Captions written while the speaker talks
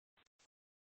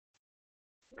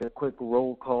a quick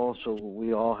roll call so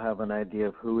we all have an idea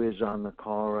of who is on the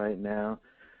call right now.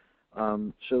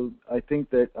 So I think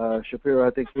that, Shapiro,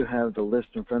 I think you have the list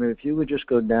in front of you. If you would just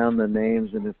go down the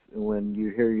names, and when you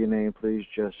hear your name, please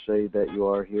just say that you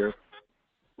are here.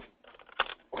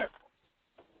 Okay.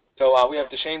 So we have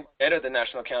Deshane Bennett of the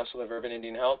National Council of Urban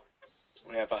Indian Health.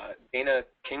 We have Dana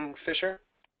Kingfisher.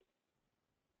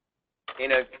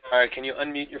 Dana, all right, can you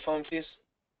unmute your phone, please?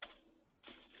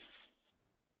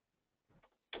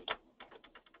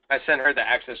 I sent her the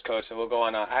access code, so we'll go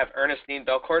on. I have Ernestine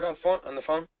Belcourt on the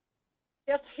phone.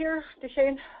 Yes, here,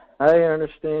 Deshane. Hi,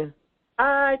 Ernestine.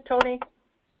 Hi, Tony.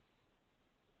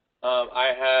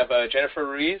 I have Jennifer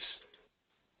Ruiz.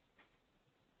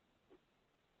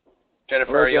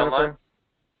 Jennifer, Hello, are you Jennifer? online?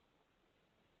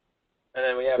 And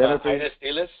then we have Ida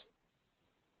Salas.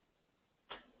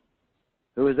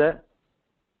 Who is that?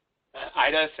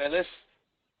 Ida Salas.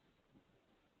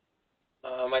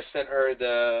 I sent her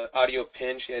the audio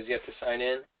pin. She has yet to sign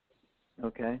in.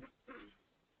 Okay.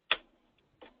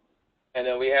 And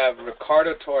then we have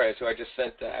Ricardo Torres, who I just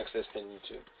sent the access pin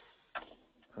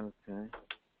to. Okay.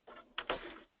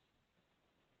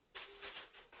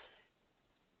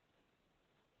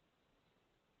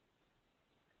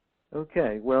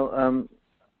 Okay. Well,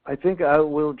 I think I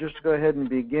will just go ahead and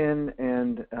begin.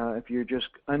 And if you're just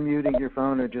unmuting your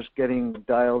phone or just getting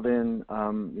dialed in,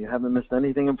 you haven't missed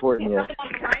anything important yet.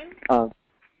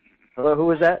 Hello, who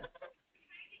was that?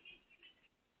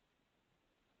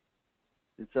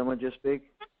 Did someone just speak?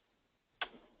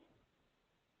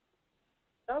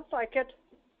 Sounds like it.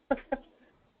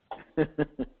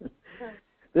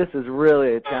 This is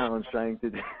really a challenge trying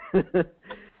to do.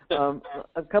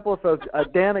 A couple of folks.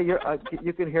 Dana,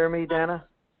 you can hear me, Dana?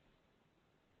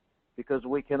 Because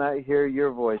we cannot hear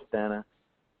your voice, Dana.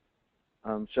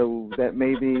 So that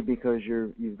may be because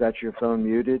you've got your phone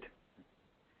muted.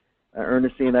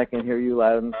 Ernestine, I can hear you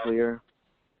loud and clear.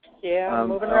 Yeah, I'm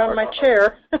moving around my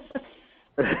chair.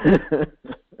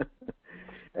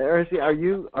 Ernestine,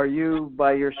 are you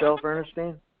by yourself,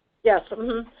 Ernestine? Yes.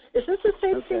 Mm-hmm. Is this the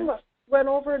same thing that went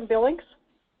over in Billings?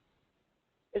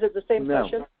 Is it the same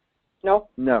session? No.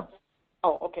 No.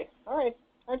 Oh, okay. All right.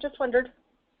 I just wondered.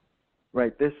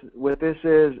 Right. What this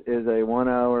is a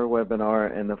 1-hour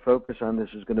webinar, and the focus on this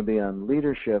is going to be on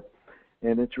leadership,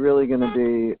 and it's really going to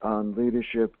be on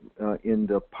leadership in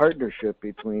the partnership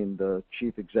between the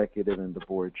chief executive and the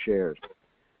board chairs.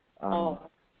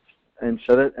 And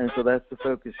so that's the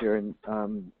focus here. And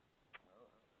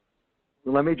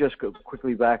let me just go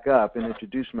quickly back up and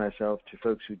introduce myself to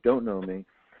folks who don't know me.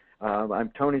 I'm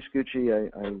Tony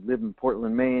Scucci. I live in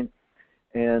Portland, Maine,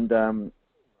 and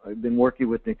I've been working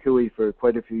with NCUI for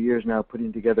quite a few years now,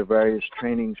 putting together various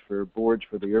trainings for boards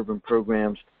for the urban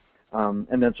programs,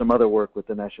 and then some other work with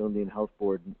the National Indian Health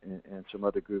Board and some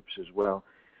other groups as well.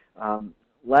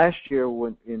 Last year,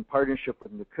 in partnership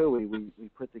with NCUI, we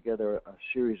put together a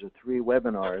series of 3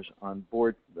 webinars on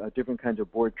different kinds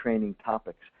of board training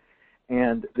topics.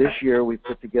 And this year, we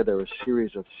put together a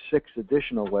series of 6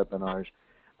 additional webinars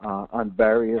on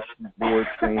various board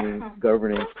training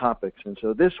governance topics. And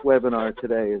so this webinar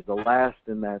today is the last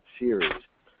in that series.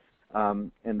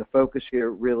 And the focus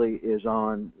here really is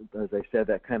on, as I said,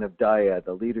 that kind of dyad,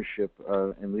 the leadership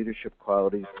and leadership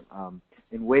qualities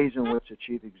in ways in which the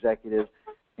chief executive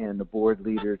and the board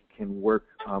leader can work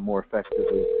more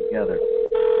effectively together.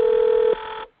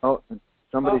 Oh,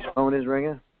 somebody's phone is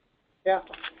ringing? Yeah.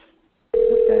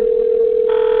 Okay.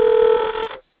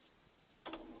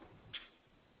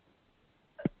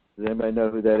 Does anybody know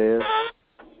who that is?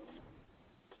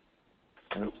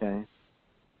 Okay.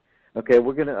 Okay,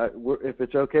 we're gonna. If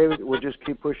it's okay, we'll just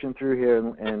keep pushing through here,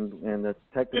 and the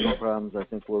technical problems I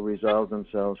think will resolve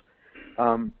themselves.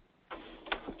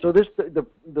 So the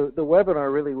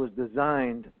webinar really was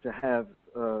designed to have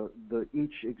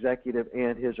each executive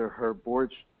and his or her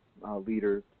board's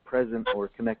leader present or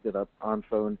connected up on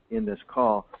phone in this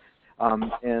call,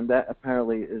 and that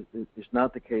apparently is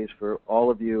not the case for all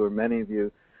of you or many of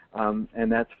you. And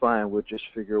that's fine. We'll just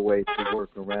figure a way to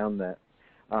work around that.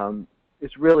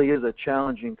 It really is a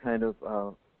challenging kind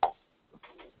of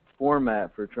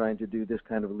format for trying to do this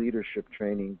kind of leadership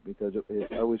training, because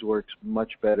it always works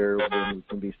much better when we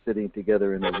can be sitting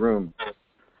together in a room.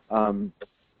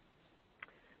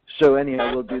 So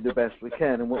anyhow, we'll do the best we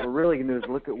can. And what we're really going to do is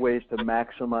look at ways to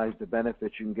maximize the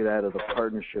benefits you can get out of the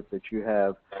partnership that you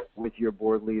have with your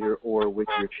board leader or with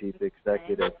your chief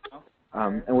executive.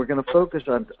 And we're going to focus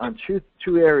on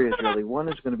two areas, really. One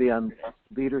is going to be on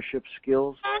leadership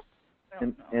skills,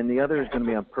 and the other is going to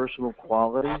be on personal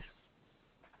qualities.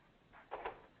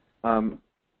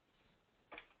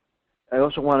 I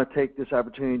also want to take this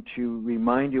opportunity to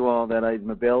remind you all that I'm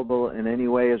available in any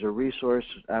way as a resource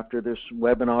after this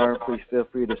webinar. Please feel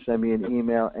free to send me an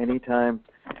email anytime.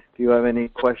 If you have any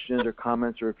questions or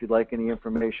comments, or if you'd like any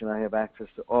information, I have access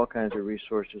to all kinds of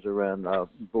resources around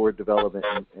board development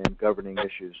and governing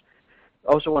issues.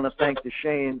 I also want to thank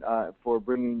Shane for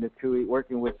bringing NCUI,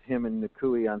 working with him and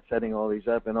NCUI on setting all these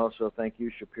up, and also thank you,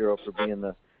 Shapiro, for being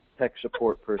the tech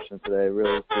support person today. I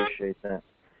really appreciate that.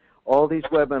 All these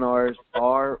webinars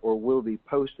are or will be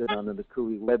posted on the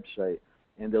NCUI website,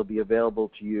 and they'll be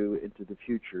available to you into the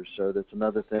future. So that's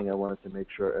another thing I wanted to make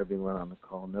sure everyone on the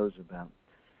call knows about.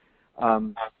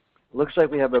 Looks like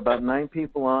we have about 9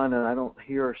 people on, and I don't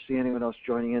hear or see anyone else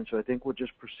joining in, so I think we'll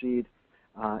just proceed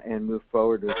and move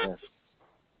forward with this.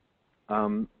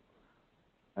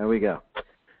 There we go.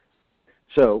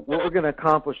 So what we're going to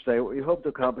accomplish today, what we hope to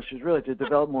accomplish, is really to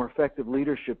develop more effective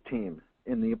leadership team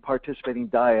in the participating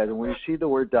dyad. And when you see the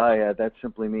word dyad, that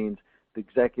simply means the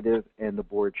executive and the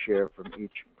board chair from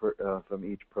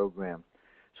each program.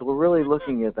 So we're really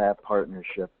looking at that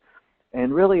partnership,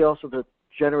 and really also to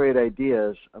generate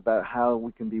ideas about how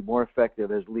we can be more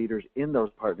effective as leaders in those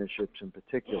partnerships in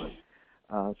particular.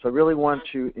 So I really want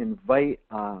to invite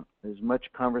as much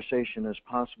conversation as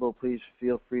possible. Please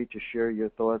feel free to share your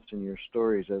thoughts and your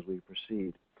stories as we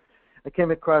proceed. I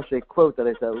came across a quote that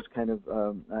I thought was kind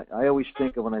of, I always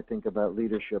think of when I think about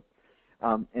leadership.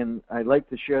 And I'd like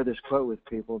to share this quote with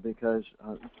people because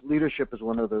leadership is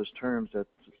one of those terms that's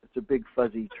it's a big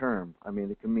fuzzy term. I mean,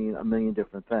 it can mean a million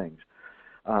different things.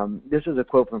 This is a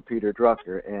quote from Peter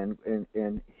Drucker,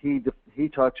 and he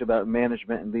talks about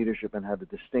management and leadership and how to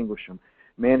distinguish them.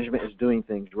 Management is doing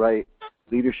things right.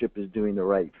 Leadership is doing the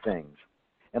right things.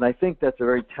 And I think that's a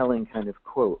very telling kind of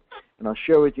quote. And I'll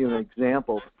share with you an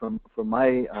example from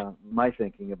my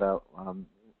thinking about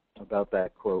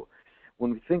that quote.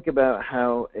 When we think about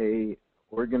how a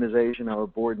organization, how a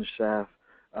board and staff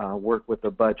work with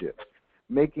a budget,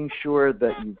 making sure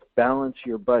that you balance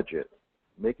your budget,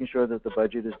 making sure that the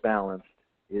budget is balanced,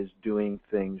 is doing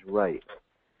things right.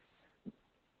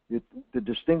 To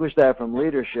distinguish that from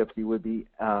leadership, you would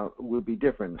be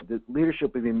different. The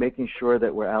leadership would be making sure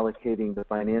that we're allocating the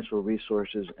financial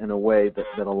resources in a way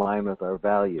that align with our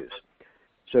values.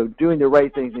 So doing the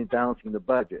right things and balancing the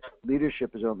budget.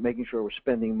 Leadership is about making sure we're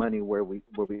spending money where we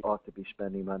ought to be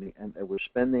spending money, and that we're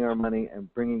spending our money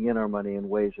and bringing in our money in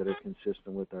ways that are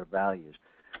consistent with our values.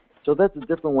 So that's a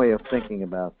different way of thinking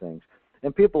about things.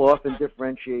 And people often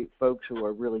differentiate folks who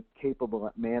are really capable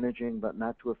at managing but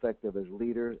not too effective as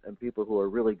leaders, and people who are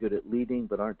really good at leading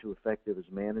but aren't too effective as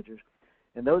managers.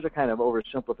 And those are kind of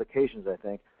oversimplifications, I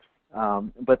think.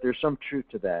 But there's some truth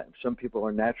to that. Some people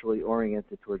are naturally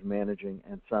oriented towards managing,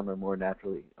 and some are more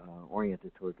naturally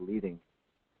oriented towards leading.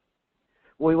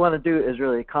 What we want to do is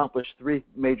really accomplish 3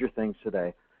 major things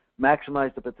today.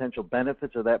 Maximize the potential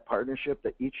benefits of that partnership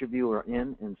that each of you are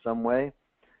in some way.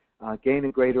 Gain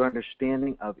a greater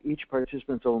understanding of each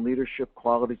participant's own leadership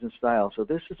qualities and styles. So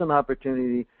this is an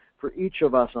opportunity for each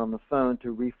of us on the phone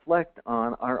to reflect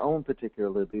on our own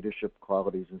particular leadership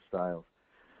qualities and styles.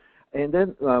 And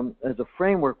then as a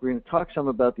framework, we're going to talk some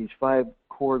about these 5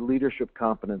 core leadership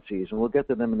competencies, and we'll get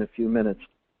to them in a few minutes.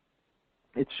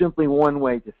 It's simply one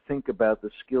way to think about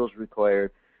the skills required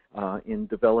in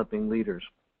developing leaders.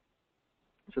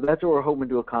 So that's what we're hoping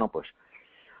to accomplish.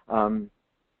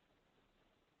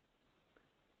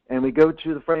 And we go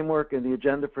to the framework and the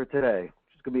agenda for today.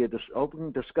 It's going to be an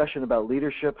open discussion about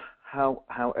leadership,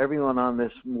 how everyone on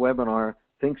this webinar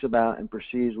thinks about and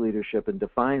perceives leadership and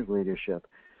defines leadership.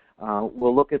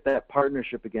 We'll look at that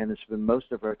partnership again and spend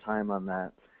most of our time on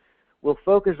that. We'll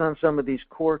focus on some of these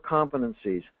core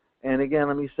competencies. And again,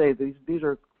 let me say, these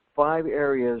are 5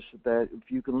 areas that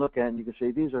if you can look at and you can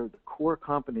say these are the core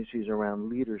competencies around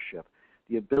leadership: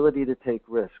 the ability to take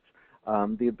risks,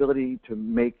 the ability to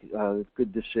make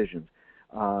good decisions,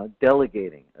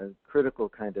 delegating, a critical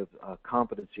kind of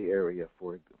competency area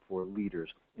for leaders,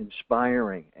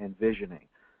 inspiring and visioning.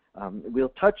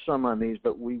 We'll touch some on these,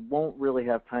 but we won't really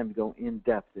have time to go in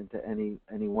depth into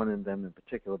any one of them in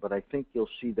particular, but I think you'll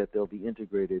see that they'll be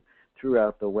integrated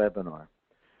throughout the webinar.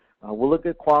 We'll look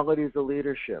at qualities of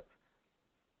leadership,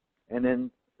 and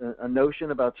then a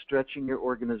notion about stretching your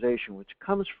organization, which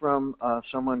comes from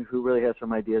someone who really has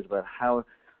some ideas about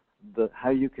how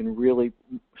you can really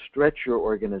stretch your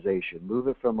organization, move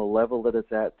it from a level that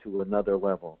it's at to another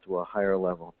level, to a higher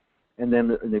level, and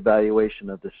then an evaluation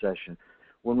of the session.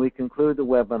 When we conclude the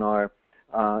webinar,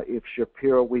 if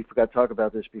Shapiro, we forgot to talk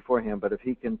about this beforehand, but if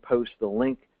he can post the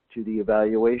link to the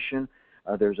evaluation,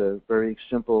 there's a very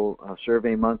simple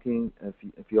SurveyMonkey.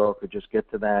 If you all could just get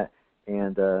to that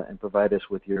and provide us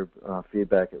with your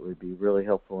feedback. It would be really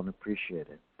helpful and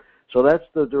appreciated. So that's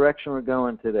the direction we're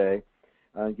going today.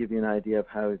 I'll give you an idea of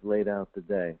how we've laid out the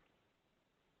day.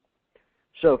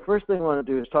 So first thing I want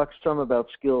to do is talk some about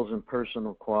skills and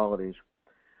personal qualities.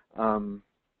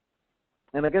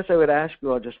 And I guess I would ask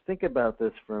you all, just think about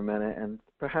this for a minute, and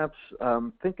perhaps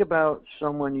think about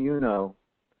someone you know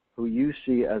who you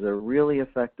see as a really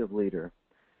effective leader.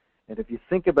 And if you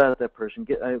think about that person,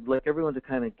 I'd like everyone to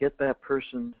kind of get that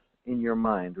person in your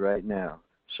mind right now,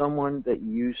 someone that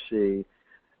you see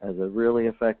as a really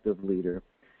effective leader.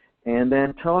 And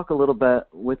then talk a little bit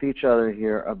with each other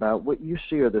here about what you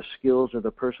see are the skills or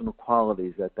the personal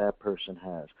qualities that that person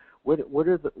has. What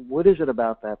is it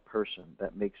about that person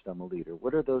that makes them a leader?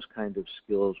 What are those kind of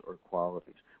skills or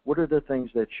qualities? What are the things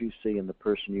that you see in the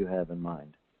person you have in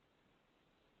mind?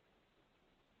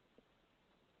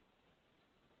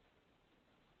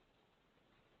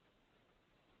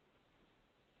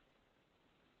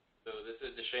 So this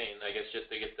is Deshane. I guess just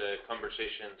to get the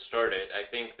conversation started, I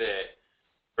think that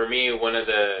for me, one of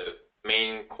the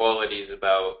main qualities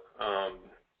about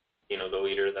the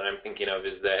leader that I'm thinking of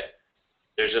is that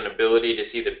there's an ability to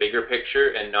see the bigger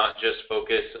picture and not just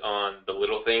focus on the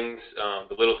little things.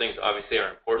 The little things obviously are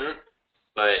important,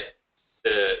 but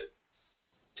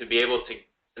to be able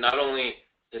to not only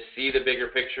to see the bigger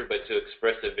picture, but to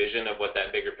express a vision of what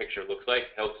that bigger picture looks like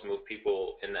helps move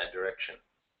people in that direction.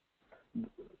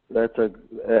 That's an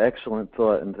excellent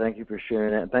thought, and thank you for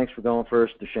sharing that. And thanks for going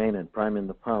first, Deshane, and priming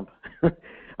the pump.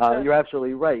 You're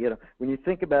absolutely right. When you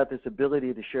think about this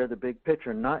ability to share the big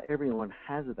picture, not everyone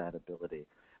has that ability.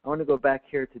 I want to go back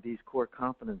here to these core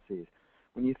competencies.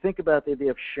 When you think about the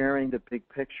idea of sharing the big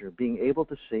picture, being able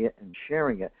to see it and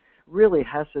sharing it really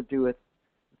has to do with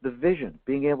the vision,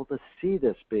 being able to see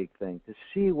this big thing, to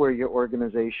see where your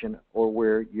organization or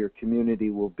where your community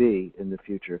will be in the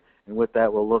future and what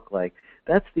that will look like.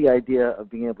 That's the idea of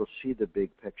being able to see the big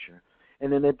picture.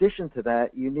 And in addition to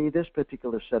that, you need this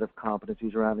particular set of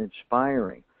competencies around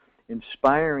inspiring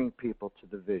people to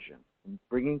the vision, and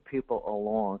bringing people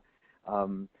along.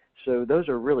 So those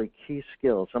are really key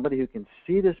skills, somebody who can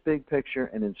see this big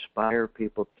picture and inspire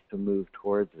people to move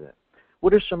towards it.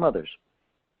 What are some others?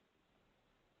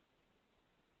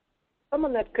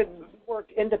 Someone that could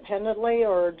work independently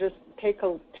or just take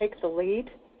the lead,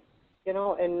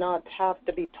 and not have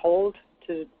to be told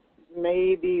to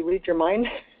maybe read your mind,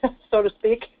 so to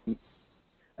speak.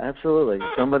 Absolutely,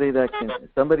 somebody that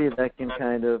can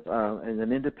kind of is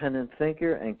an independent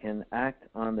thinker and can act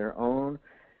on their own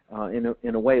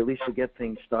in a way, at least to get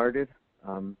things started.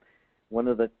 One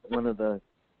of the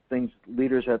things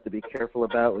leaders have to be careful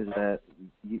about is that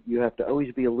you have to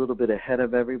always be a little bit ahead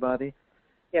of everybody.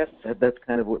 Yes. That's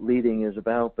kind of what leading is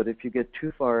about. But if you get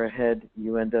too far ahead,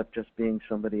 you end up just being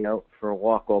somebody out for a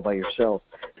walk all by yourself.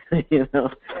 Right.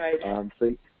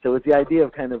 So it's the idea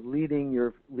of kind of leading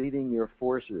your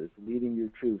forces, leading your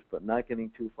troops, but not getting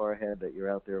too far ahead that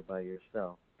you're out there by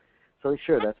yourself. So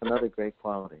sure, that's another great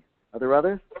quality. Are there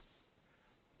others?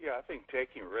 Yeah, I think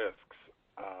taking risks.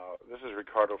 This is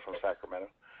Ricardo from Sacramento,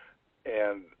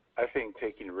 and I think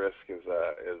taking risk is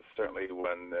certainly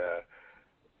one.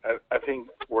 I think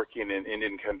working in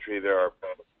Indian country, there are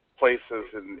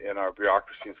places in our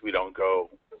bureaucracies we don't go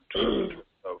to in terms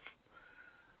of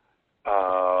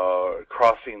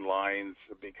crossing lines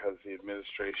because the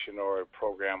administration or a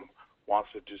program wants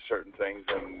to do certain things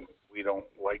and we don't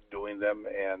like doing them.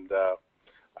 And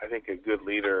I think a good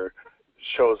leader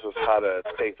shows us how to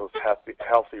take those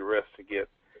healthy risks to get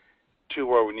to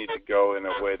where we need to go in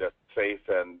a way that's safe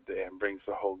and brings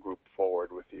the whole group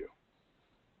forward with you.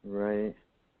 Right.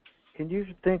 Can you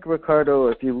think, Ricardo,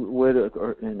 if you would,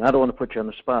 and I don't want to put you on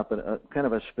the spot, but kind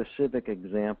of a specific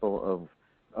example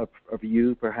of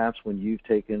you, perhaps, when you've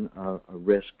taken a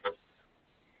risk?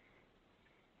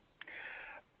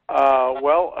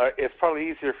 It's probably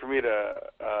easier for me to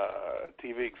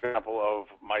give you an example of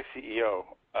my CEO.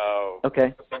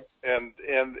 Okay. And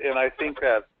I think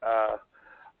that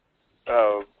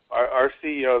our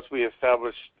CEOs, we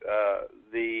established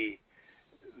the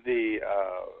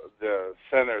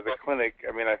center, the clinic.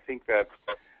 I mean, I think that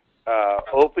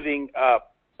opening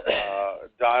up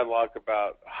dialogue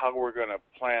about how we're going to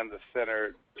plan the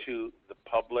center to the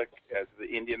public, as the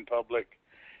Indian public,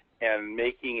 and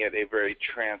making it a very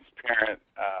transparent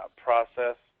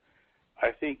process, I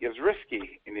think is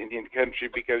risky in Indian country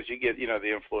because you get,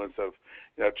 the influence of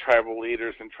tribal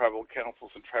leaders and tribal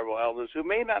councils and tribal elders who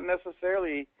may not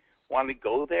necessarily want to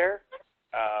go there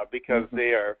because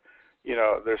they are,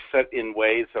 they're set in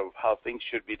ways of how things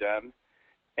should be done.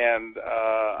 And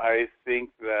I think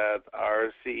that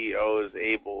our CEO was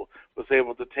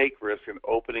able to take risk in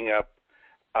opening up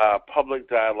public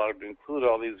dialogue to include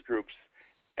all these groups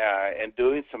and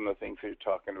doing some of the things that you're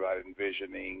talking about,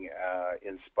 envisioning,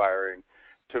 inspiring,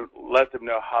 to let them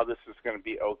know how this is going to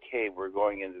be okay. We're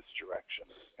going in this direction,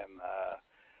 and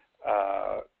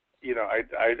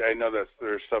I know that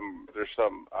there's some.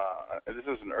 This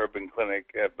is an urban clinic,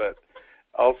 but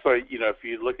also, if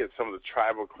you look at some of the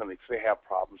tribal clinics, they have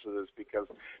problems with this because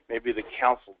maybe the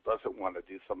council doesn't want to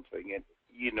do something, and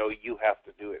you have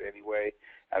to do it anyway.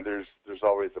 And there's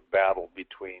always a battle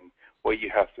between what you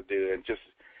have to do, and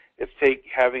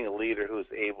having a leader who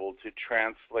is able to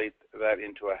translate that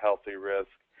into a healthy risk,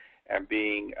 and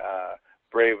being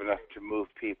brave enough to move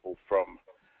people from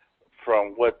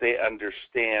what they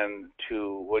understand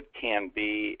to what can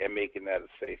be, and making that a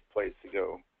safe place to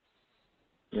go.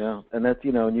 Yeah, and that's,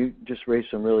 and you just raised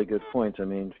some really good points. I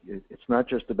mean, it's not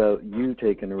just about you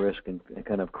taking a risk and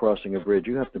kind of crossing a bridge.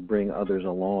 You have to bring others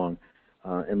along,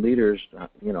 and leaders,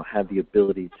 have the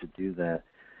ability to do that.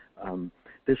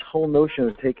 This whole notion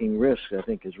of taking risks, I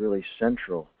think, is really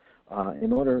central.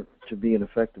 In order to be an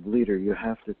effective leader, you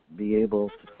have to be able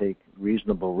to take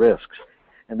reasonable risks,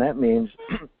 and that means,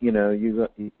 you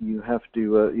have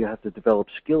to develop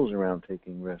skills around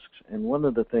taking risks. And one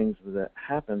of the things that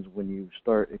happens when you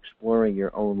start exploring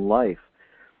your own life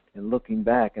and looking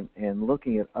back and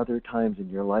looking at other times in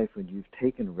your life when you've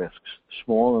taken risks,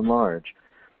 small and large,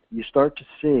 you start to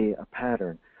see a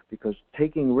pattern, because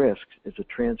taking risks is a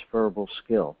transferable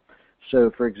skill. So,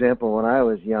 for example, when I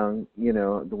was young,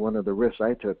 one of the risks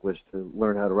I took was to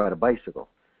learn how to ride a bicycle.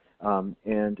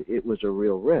 And it was a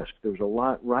real risk. There was a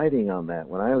lot riding on that.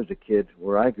 When I was a kid,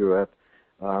 where I grew up,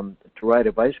 to ride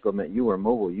a bicycle meant you were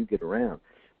mobile, you get around.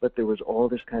 But there was all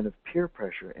this kind of peer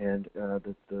pressure and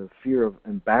the fear of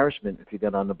embarrassment if you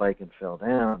got on the bike and fell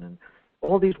down, and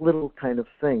all these little kind of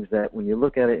things that when you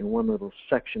look at it in one little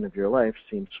section of your life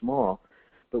seem small.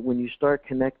 But when you start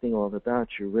connecting all the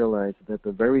dots, you realize that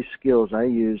the very skills I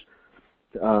used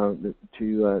and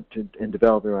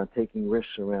develop around taking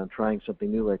risks, around trying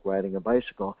something new like riding a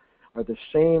bicycle, are the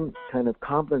same kind of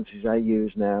competencies I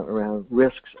use now around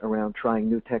risks, around trying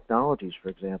new technologies, for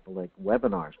example, like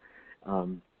webinars.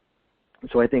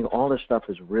 So I think all this stuff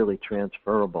is really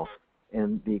transferable,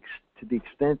 and to the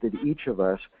extent that each of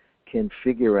us can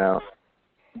figure out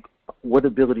what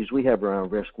abilities we have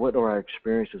around risk, what are our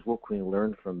experiences, what can we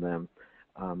learn from them,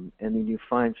 and then you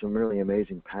find some really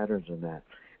amazing patterns in that.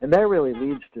 And that really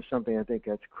leads to something I think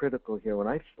that's critical here.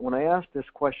 When I ask this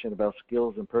question about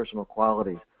skills and personal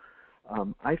qualities,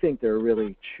 I think there are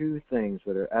really two things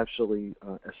that are absolutely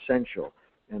essential.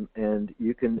 And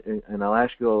you can, and I'll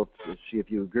ask you all to see if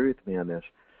you agree with me on this.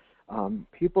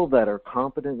 People that are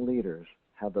competent leaders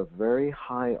have a very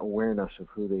high awareness of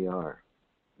who they are.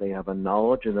 They have a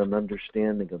knowledge and an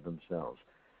understanding of themselves,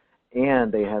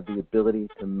 and they have the ability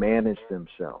to manage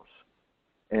themselves.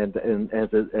 And as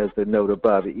the note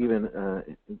above, even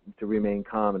to remain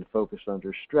calm and focused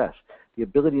under stress, the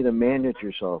ability to manage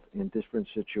yourself in different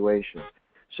situations.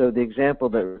 So the example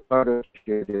that Ricardo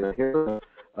shared here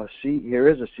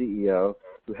is a CEO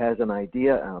who has an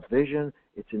idea, a vision.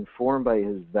 It's informed by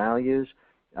his values.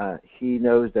 He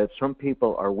knows that some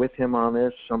people are with him on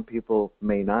this. Some people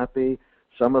may not be.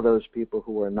 Some of those people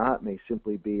who are not may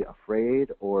simply be afraid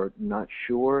or not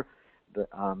sure.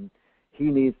 He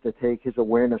needs to take his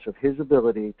awareness of his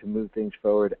ability to move things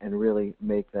forward and really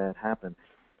make that happen.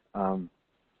 And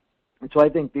so I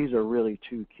think these are really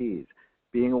two keys: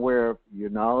 being aware of your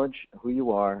knowledge, who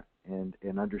you are, and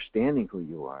understanding who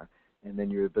you are, and then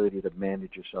your ability to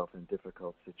manage yourself in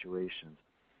difficult situations.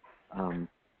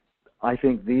 I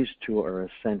think these two are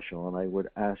essential, and I would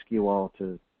ask you all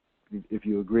to, if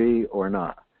you agree or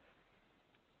not.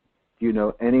 Do you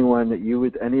know anyone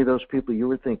that any of those people you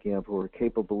were thinking of who were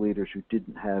capable leaders who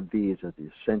didn't have these as the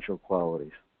essential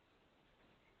qualities?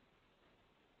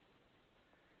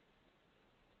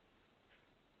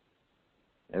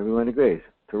 Everyone agrees.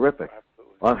 Terrific.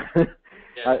 Absolutely.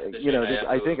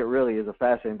 I think it really is a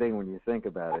fascinating thing when you think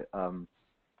about it.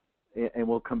 And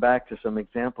we'll come back to some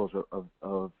examples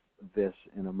of this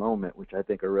in a moment, which I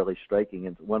think are really striking,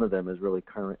 and one of them is really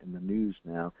current in the news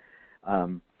now.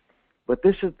 But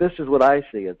this is what I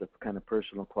see as the kind of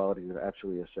personal qualities that are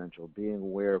absolutely essential: being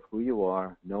aware of who you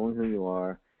are, knowing who you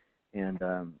are, and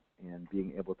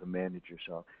being able to manage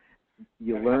yourself.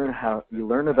 You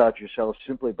learn about yourself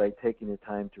simply by taking the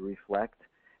time to reflect,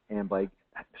 and by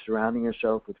surrounding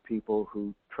yourself with people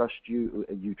who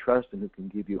you trust, and who can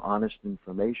give you honest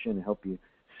information and help you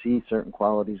see certain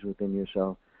qualities within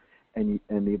yourself. and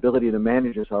the ability to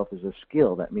manage yourself is a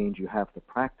skill. That means you have to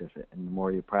practice it, and the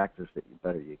more you practice it, the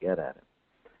better you get at it.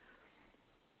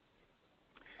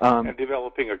 And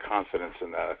developing a confidence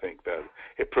in that, I think that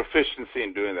a proficiency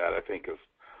in doing that, I think, is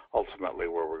ultimately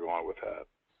where we're going with that.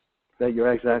 That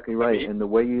you're exactly right, and the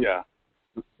way you. Yeah.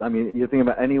 I mean, you think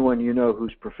about anyone you know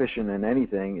who's proficient in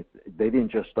anything. They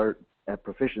didn't just start at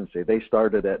proficiency; they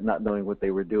started at not knowing what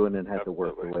they were doing and had to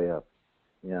work their way up.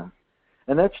 Yeah,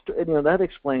 and that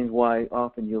explains why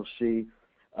often you'll see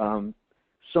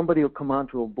somebody will come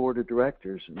onto a board of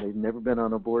directors and they've never been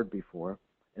on a board before,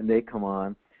 and they come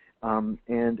on.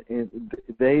 And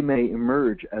they may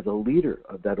emerge as a leader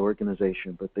of that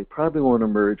organization, but they probably won't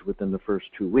emerge within the first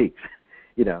 2 weeks.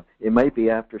 It might be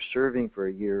after serving for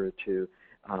a year or two,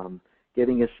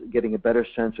 getting a better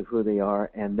sense of who they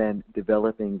are, and then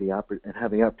developing and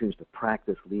having opportunities to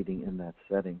practice leading in that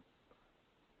setting.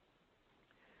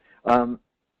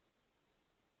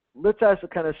 Let's ask a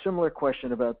kind of similar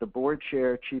question about the board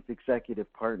chair chief executive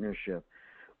partnership.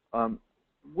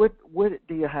 What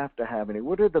do you have to have in it?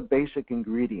 What are the basic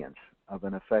ingredients of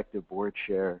an effective board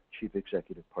chair chief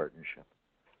executive partnership?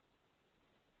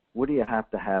 What do you have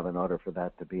to have in order for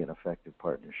that to be an effective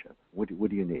partnership? What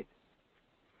do you need?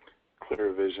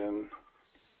 Clear vision.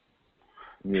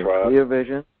 Trust. Clear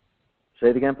vision. Say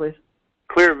it again, please.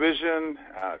 Clear vision,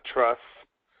 trust.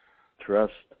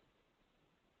 Trust.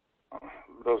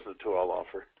 Those are the two I'll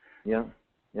offer. Yeah.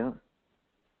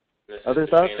 Other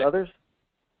thoughts? Others?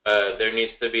 There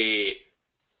needs to be,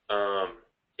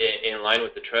 in line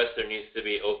with the trust, there needs to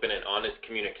be open and honest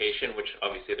communication, which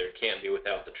obviously there can't be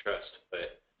without the trust,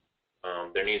 but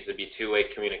there needs to be two-way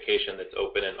communication that's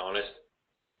open and honest.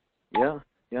 Yeah.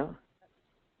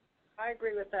 I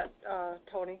agree with that,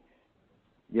 Tony.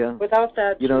 Yeah. Without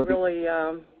that, you really,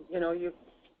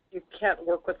 you can't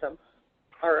work with them.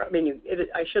 Or, I mean,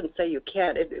 I shouldn't say you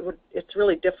can't. It's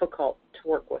really difficult to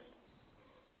work with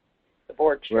the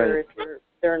board chair if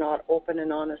they're not open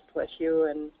and honest with you,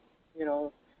 and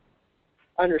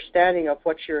understanding of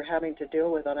what you're having to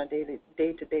deal with on a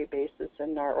day-to-day basis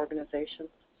in our organizations.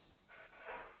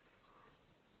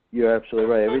 You're absolutely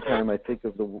right. Every time I think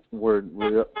of the word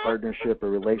partnership or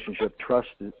relationship, trust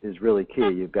is really key.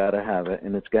 You've got to have it,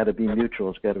 and it's got to be mutual.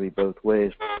 It's got to be both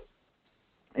ways.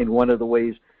 And one of the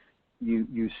ways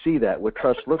you see that, what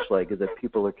trust looks like, is that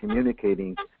people are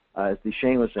communicating, as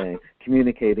Shane was saying,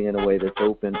 communicating in a way that's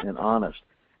open and honest.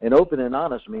 And open and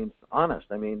honest means honest.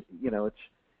 I mean, it's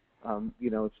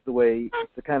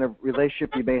the kind of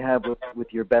relationship you may have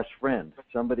with your best friend,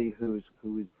 somebody who's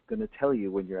going to tell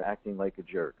you when you're acting like a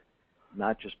jerk,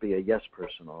 not just be a yes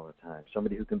person all the time.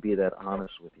 Somebody who can be that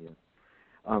honest with you.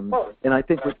 And I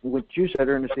think what you said,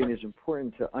 Ernestine, is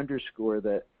important to underscore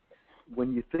that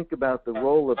when you think about the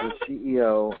role of the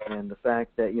CEO and the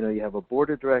fact that you have a board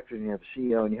of directors and you have a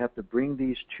CEO, and you have to bring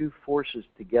these two forces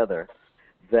together,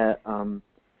 that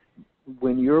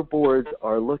when your boards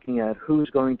are looking at who's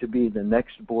going to be the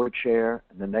next board chair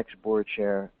and the next board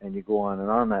chair, and you go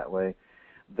on that way,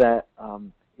 that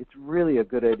it's really a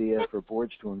good idea for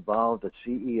boards to involve the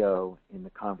CEO in the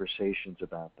conversations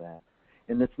about that.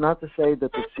 And it's not to say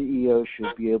that the CEO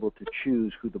should be able to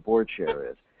choose who the board chair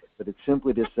is, but it's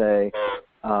simply to say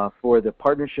for the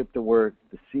partnership to work,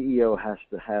 the CEO has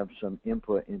to have some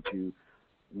input into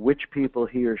which people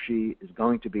he or she is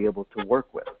going to be able to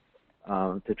work with,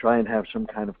 to try and have some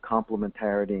kind of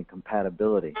complementarity and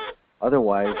compatibility.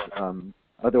 Otherwise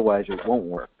it won't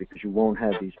work, because you won't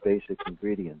have these basic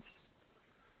ingredients.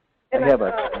 And I have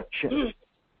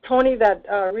Tony, that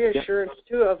reassurance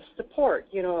too of support,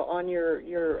 on your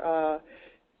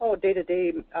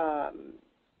day-to-day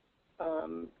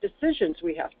decisions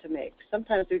we have to make.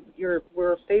 Sometimes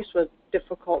we're faced with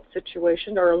difficult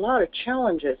situations or a lot of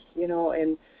challenges,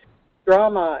 and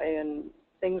drama and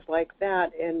things like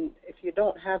that. And if you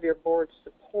don't have your board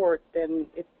support, then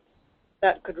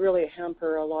that could really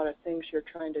hamper a lot of things you're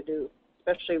trying to do,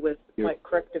 especially with like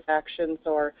corrective actions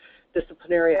or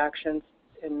disciplinary actions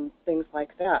and things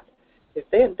like that. If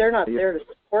they're not there to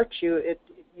support you,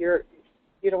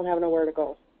 you don't have nowhere to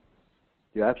go.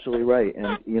 You're absolutely right. And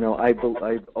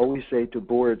I always say to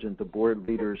boards and to board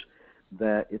leaders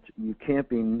that you can't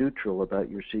be neutral about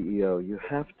your CEO. You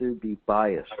have to be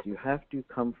biased. You have to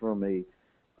come from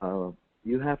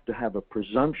you have to have a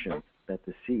presumption that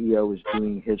the CEO is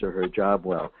doing his or her job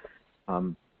well.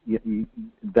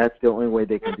 That's the only way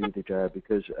they can do the job,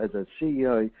 because as a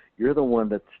CEO, you're the one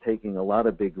that's taking a lot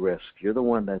of big risks. You're the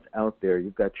one that's out there.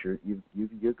 You've got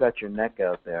your neck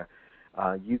out there.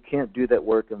 You can't do that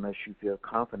work unless you feel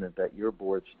confident that your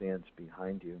board stands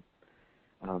behind you.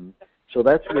 So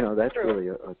that's really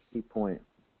a key point.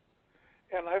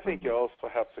 And I think you also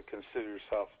have to consider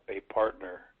yourself a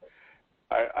partner.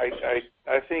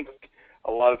 I think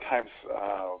a lot of times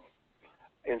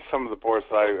in some of the boards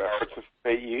that I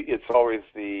participate, it's always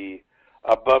the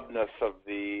aboveness of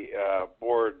the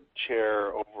board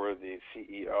chair over the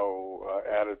CEO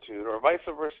attitude, or vice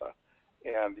versa.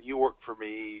 And you work for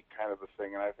me, kind of a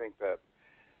thing. And I think that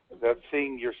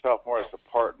seeing yourself more as a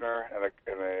partner and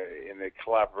in a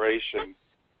collaboration,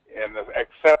 and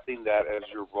accepting that as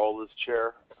your role as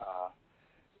chair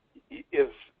is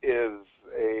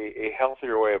a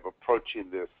healthier way of approaching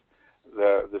this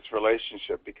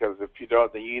relationship. Because if you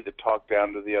don't, then you either talk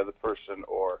down to the other person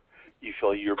or you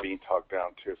feel you're being talked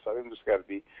down to. So I think there's got to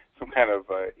be some kind of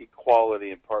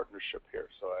equality and partnership here.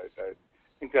 So I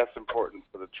think that's important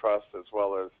for the trust as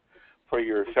well as for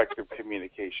your effective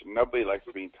communication. Nobody likes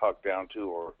being talked down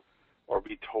to or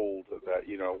be told that,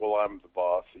 well, I'm the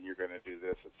boss and you're going to do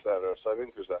this, et cetera. So I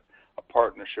think there's a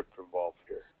partnership involved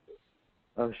here.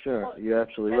 Oh, sure. You're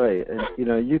absolutely right.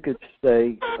 And, you could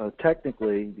say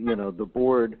technically, the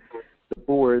board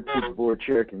through the board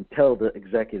chair can tell the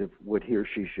executive what he or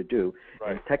she should do.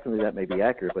 Right. And technically that may be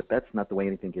accurate, but that's not the way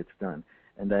anything gets done.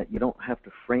 And that you don't have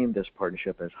to frame this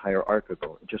partnership as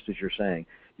hierarchical, just as you're saying.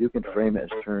 You can frame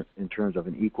it as in terms of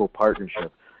an equal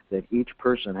partnership, that each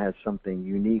person has something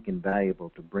unique and valuable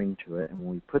to bring to it. And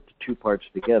when we put the two parts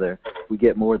together, we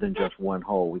get more than just one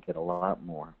whole. We get a lot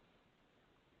more.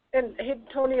 And hey,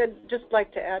 Tony, I'd just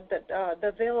like to add that the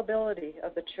availability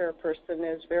of the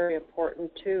chairperson is very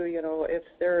important too. If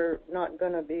they're not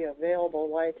going to be available,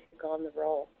 why take on the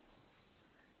role?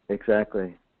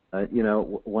 Exactly.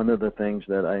 One of the things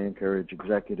that I encourage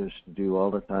executives to do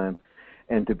all the time,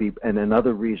 and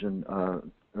another reason,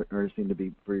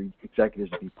 Ernestine, for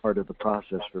executives to be part of the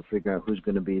process for figuring out who's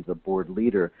going to be the board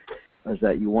leader, is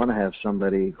that you want to have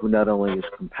somebody who not only is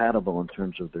compatible in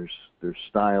terms of their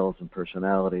styles and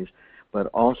personalities, but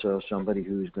also somebody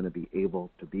who's going to be able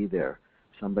to be there,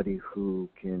 somebody who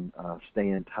can stay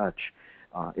in touch.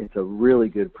 It's a really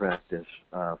good practice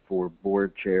for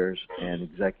board chairs and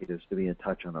executives to be in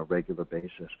touch on a regular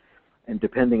basis. And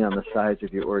depending on the size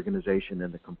of your organization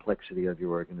and the complexity of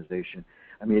your organization,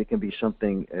 it can be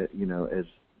something, as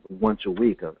once a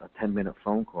week, a 10-minute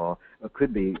phone call. It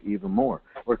could be even more,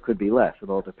 or it could be less. It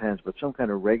all depends. But some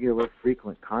kind of regular,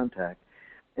 frequent contact.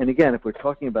 And again, if we're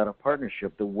talking about a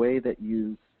partnership, the way that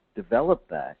you develop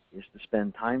that is to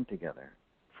spend time together,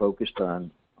 focused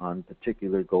on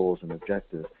particular goals and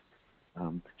objectives.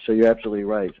 So you're absolutely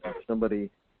right.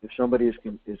 If somebody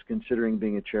is considering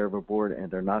being a chair of a board and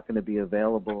they're not going to be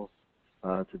available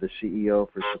to the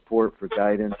CEO for support, for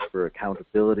guidance, for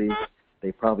accountability,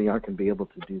 they probably aren't going to be able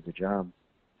to do the job.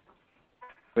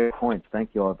 Great points. Thank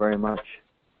you all very much.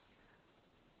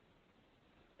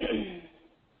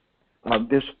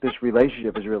 This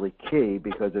relationship is really key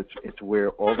because it's where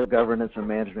all the governance and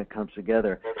management comes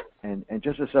together. And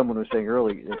just as someone was saying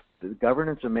earlier, the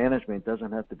governance and management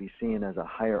doesn't have to be seen as a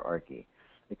hierarchy.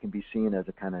 It can be seen as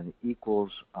a kind of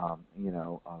equals,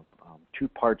 two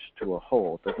parts to a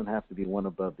whole. It doesn't have to be one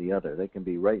above the other. They can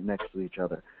be right next to each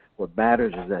other. What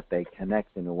matters is that they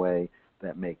connect in a way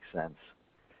that makes sense.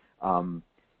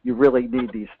 You really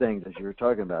need these things, as you were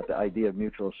talking about, the idea of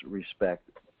mutual respect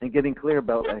and getting clear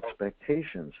about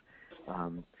expectations.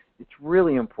 It's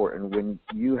really important when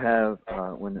you have,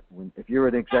 if you're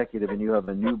an executive and you have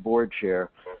a new board chair,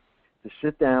 to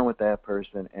sit down with that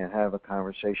person and have a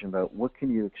conversation about what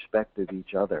can you expect of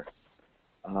each other.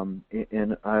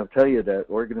 And I'll tell you that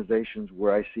organizations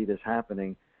where I see this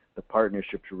happening, the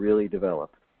partnerships really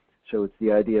develop. So it's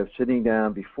the idea of sitting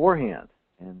down beforehand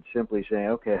and simply saying,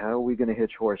 okay, how are we going to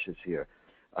hitch horses here?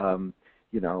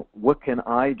 What can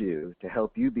I do to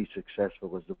help you be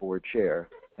successful as the board chair?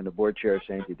 And the board chair is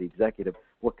saying to the executive,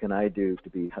 what can I do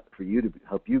for you to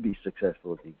help you be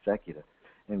successful as the executive?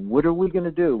 And what are we going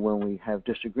to do when we have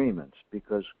disagreements?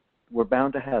 Because we're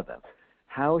bound to have them.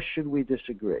 How should we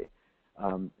disagree?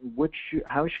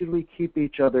 How should we keep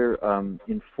each other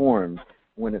informed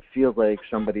when it feels like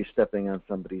somebody's stepping on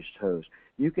somebody's toes?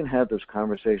 You can have those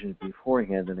conversations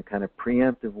beforehand in a kind of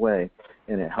preemptive way,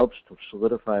 and it helps to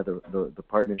solidify the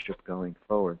partnership going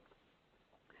forward.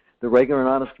 The regular and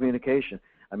honest communication.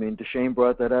 DeShane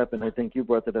brought that up, and I think you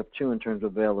brought that up too in terms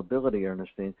of availability,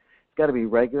 Ernestine. It's got to be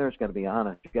regular. It's got to be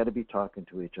honest. You've got to be talking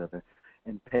to each other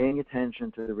and paying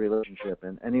attention to the relationship.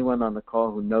 And anyone on the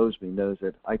call who knows me knows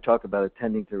that I talk about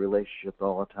attending to relationships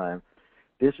all the time.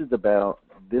 This is about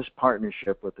this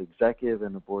partnership with the executive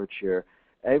and the board chair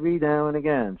every now and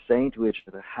again saying to each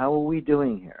other, how are we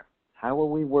doing here? How are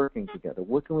we working together?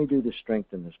 What can we do to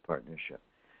strengthen this partnership?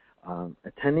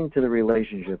 Attending to the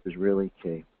relationship is really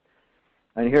key.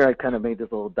 And here I kind of made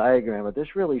this little diagram, but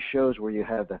this really shows where you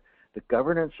have the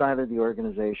governance side of the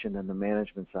organization and the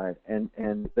management side,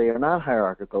 and they are not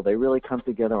hierarchical. They really come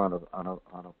together on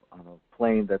a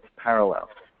plane that's parallel.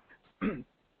 And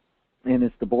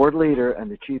it's the board leader and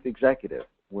the chief executive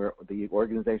where the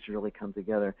organization really come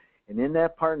together. And in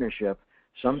that partnership,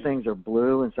 some things are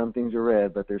blue and some things are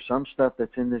red, but there's some stuff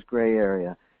that's in this gray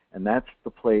area, and that's the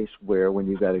place where when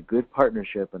you've got a good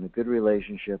partnership and a good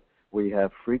relationship where you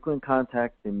have frequent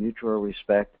contact and mutual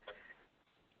respect,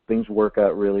 things work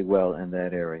out really well in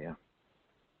that area.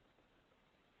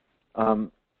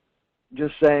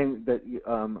 Just saying that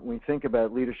when we think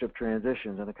about leadership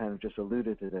transitions, and I kind of just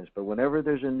alluded to this, but whenever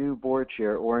there's a new board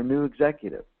chair or a new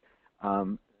executive, a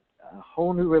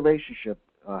whole new relationship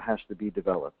has to be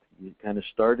developed. You kind of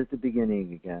start at the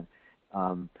beginning again.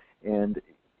 And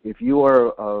if you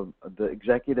are the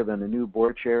executive and a new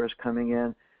board chair is coming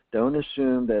in, don't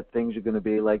assume that things are going to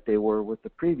be like they were with the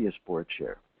previous board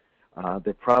chair.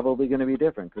 They're probably going to be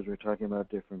different because we're talking about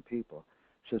different people.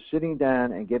 So sitting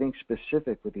down and getting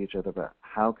specific with each other about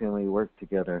how can we work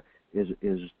together is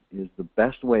the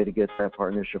best way to get that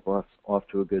partnership off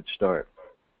to a good start.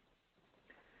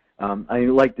 I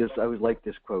always like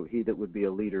this quote: "He that would be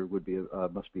a leader would be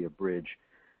must be a bridge."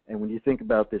 And when you think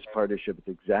about this partnership, it's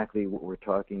exactly what we're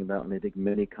talking about, and I think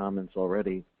many comments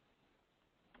already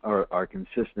are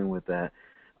consistent with that.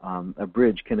 A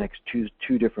bridge connects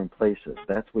two different places.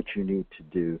 That's what you need to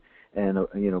do. And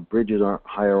bridges aren't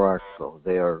hierarchical;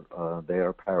 they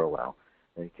are parallel.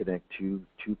 They connect two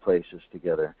places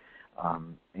together.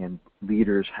 And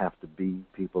leaders have to be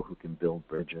people who can build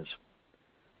bridges.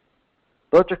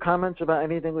 Thoughts or comments about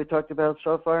anything we talked about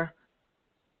so far?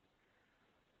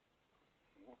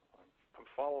 I'm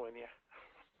following you.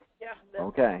 Yeah.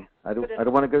 Okay. I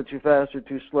don't want to go too fast or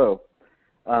too slow.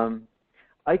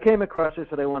 I came across this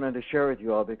that I wanted to share with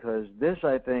you all because this,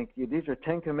 I think, these are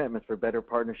 10 commitments for better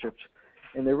partnerships,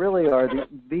 and they really are.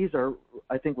 These are,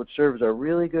 I think, what serves a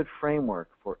really good framework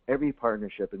for every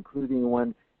partnership, including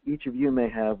one each of you may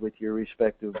have with your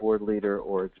respective board leader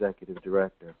or executive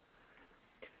director.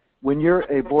 When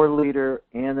you're a board leader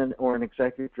or an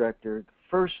executive director, the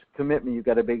first commitment you've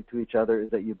got to make to each other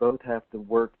is that you both have to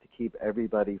work to keep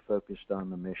everybody focused on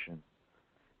the mission.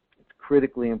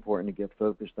 Critically important to get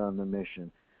focused on the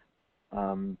mission.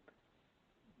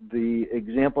 The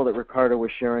example that Ricardo was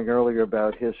sharing earlier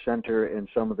about his center and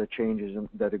some of the changes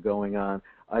that are going on,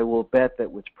 I will bet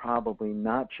that what's probably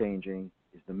not changing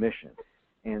is the mission.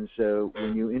 And so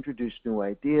when you introduce new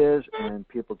ideas and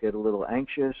people get a little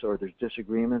anxious or there's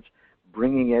disagreements,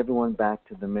 bringing everyone back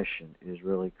to the mission is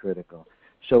really critical.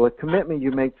 So a commitment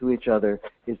you make to each other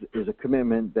is a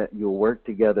commitment that you'll work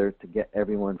together to get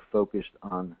everyone focused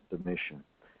on the mission.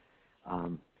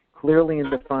 Clearly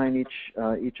and define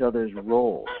each other's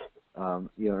roles, and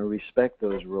respect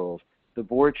those roles. The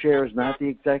board chair is not the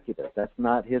executive. That's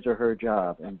not his or her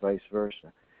job, and vice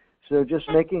versa. So just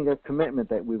making a commitment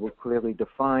that we will clearly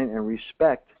define and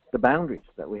respect the boundaries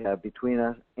that we have between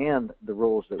us and the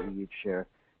roles that we each share,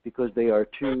 because they are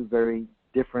two very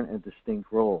different and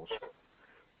distinct roles.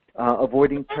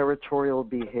 Avoiding territorial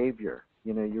behavior.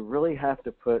 You really have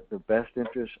to put the best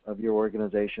interests of your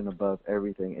organization above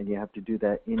everything, and you have to do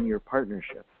that in your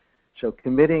partnership. So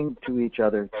committing to each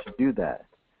other to do that,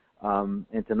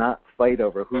 and to not fight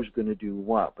over who's going to do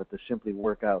what, but to simply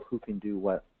work out who can do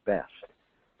what best.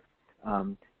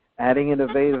 Adding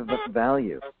innovative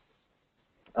value.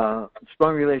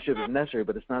 Strong relationship is necessary,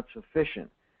 but it's not sufficient.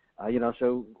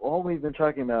 So all we've been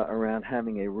talking about around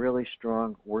having a really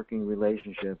strong working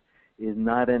relationship is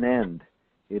not an end.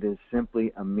 It is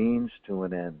simply a means to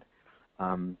an end.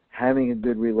 Having a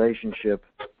good relationship,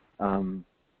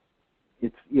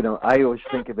 it's, I always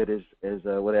think of it as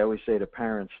what I always say to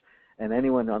parents, and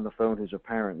anyone on the phone who's a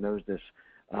parent knows this.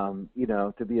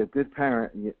 To be a good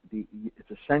parent,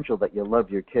 it's essential that you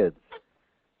love your kids,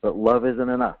 but love isn't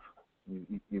enough.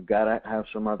 You've got to have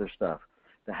some other stuff.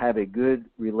 To have a good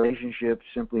relationship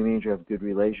simply means you have a good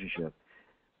relationship.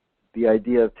 The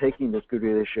idea of taking this good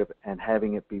relationship and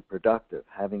having it be productive,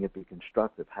 having it be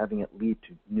constructive, having it lead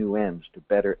to new ends, to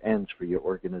better ends for your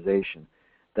organization,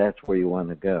 that's where you want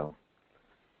to go.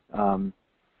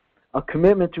 A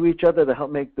commitment to each other to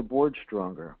help make the board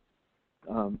stronger.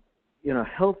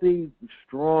 Healthy,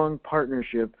 strong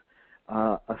partnership,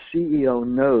 a CEO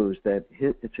knows that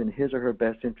it's in his or her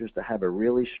best interest to have a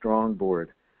really strong board,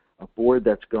 a board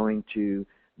that's going to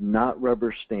not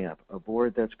rubber stamp, a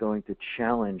board that's going to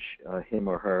challenge him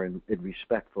or her in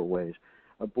respectful ways,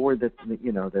 a board that's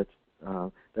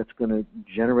going to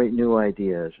generate new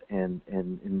ideas and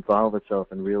involve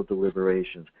itself in real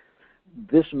deliberations.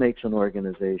 This makes an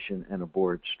organization and a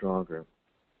board stronger.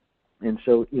 And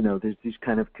so, there's these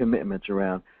kind of commitments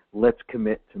around, let's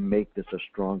commit to make this a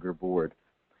stronger board.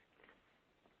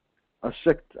 A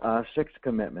sixth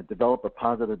commitment, develop a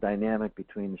positive dynamic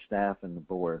between the staff and the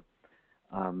board.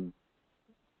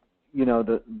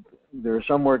 There are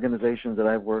some organizations that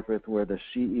I've worked with where the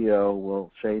CEO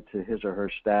will say to his or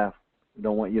her staff, we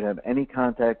don't want you to have any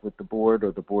contact with the board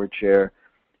or the board chair,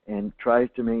 and tries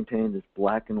to maintain this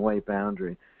black and white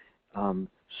boundary.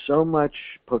 So much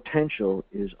potential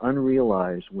is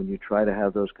unrealized when you try to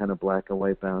have those kind of black and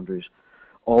white boundaries.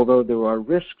 Although there are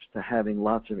risks to having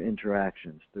lots of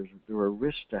interactions, there are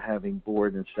risks to having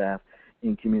board and staff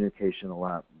in communication a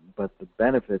lot, but the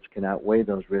benefits can outweigh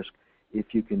those risks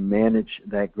if you can manage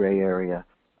that gray area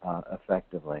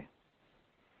effectively.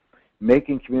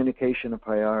 Making communication a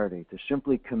priority, to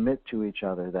simply commit to each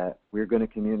other that we're going to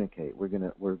communicate. We're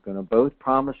going to both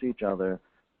promise each other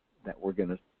that we're going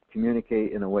to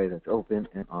communicate in a way that's open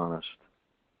and honest.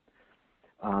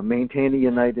 Maintain a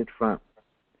united front.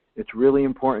 It's really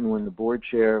important when the board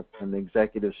chair and the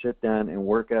executives sit down and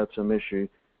work out some issue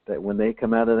that when they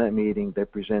come out of that meeting, they're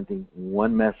presenting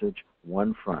one message,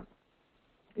 one front.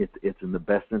 It's in the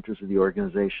best interest of the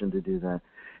organization to do that.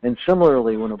 And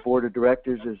similarly, when a board of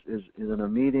directors is in a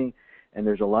meeting and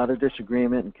there's a lot of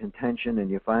disagreement and contention and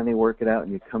you finally work it out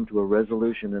and you come to a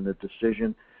resolution and a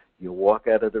decision, you walk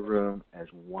out of the room as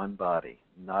one body,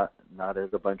 not as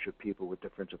a bunch of people with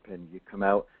different opinions. You come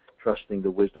out trusting the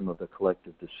wisdom of the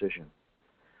collective decision.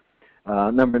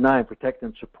 Number 9, protect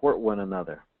and support one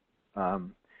another.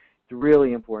 It's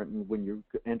really important when you're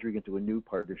entering into a new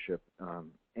partnership.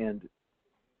 And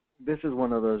this is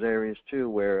one of those areas, too,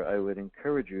 where I would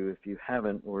encourage you, if you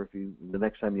haven't, or the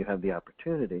next time you have the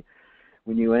opportunity,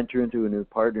 when you enter into a new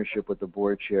partnership with the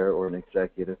board chair or an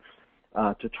executive,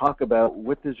 to talk about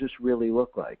what does this really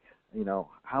look like?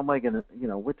 How am I going to,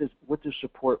 what does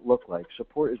support look like?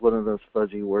 Support is one of those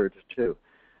fuzzy words too.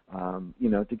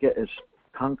 To get as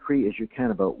concrete as you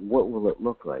can about what will it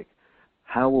look like?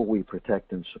 How will we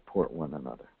protect and support one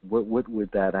another? What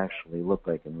would that actually look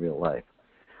like in real life?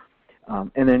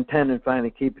 And then 10, and finally,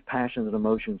 keep passions and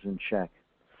emotions in check.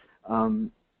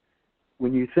 When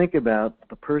you think about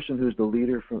the person who's the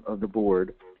leader of the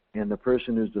board and the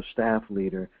person who's the staff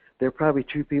leader, they're probably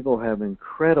two people who have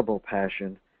incredible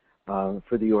passion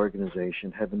for the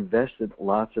organization, have invested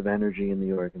lots of energy in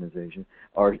the organization,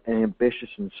 are ambitious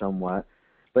in somewhat,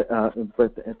 but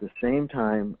at the same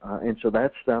time, and so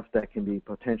that's stuff that can be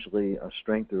potentially a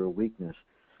strength or a weakness.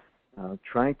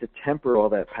 Trying to temper all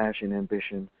that passion,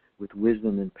 ambition with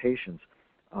wisdom and patience,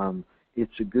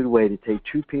 it's a good way to take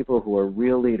two people who are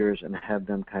real leaders and have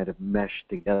them kind of mesh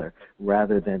together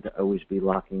rather than to always be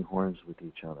locking horns with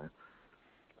each other.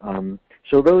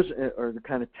 So those are the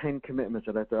kind of 10 commitments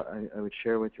that I thought I would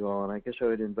share with you all, and I guess I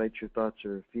would invite your thoughts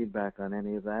or feedback on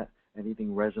any of that. Anything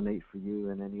resonate for you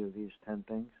in any of these 10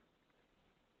 things?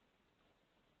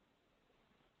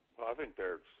 Well, I think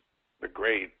they're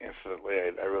great. Incidentally,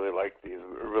 I really like these.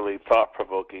 Really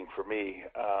thought-provoking for me.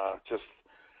 Just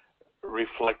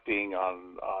reflecting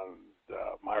on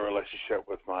my relationship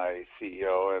with my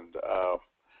CEO, and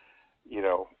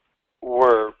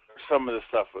where some of the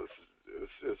stuff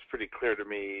is pretty clear to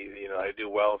me. I do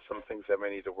well. Some things I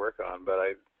may need to work on, but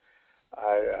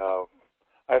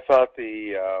I thought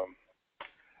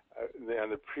on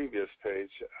the previous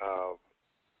page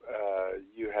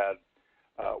you had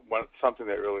something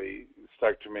that really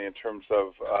stuck to me in terms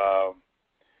of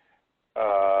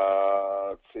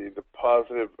the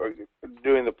positive, or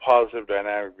doing the positive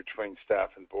dynamic between staff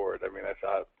and board. I mean, I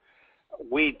thought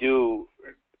we do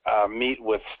meet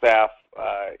with staff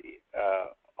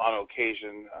on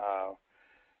occasion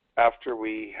after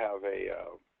we have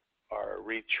our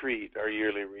retreat, our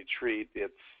yearly retreat.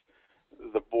 It's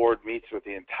the board meets with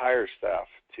the entire staff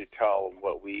to tell them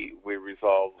what we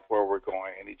resolved, where we're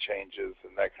going, any changes,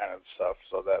 and that kind of stuff,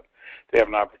 so that they have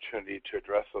an opportunity to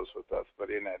address those with us. But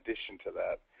in addition to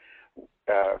that,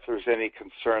 if there's any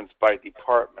concerns by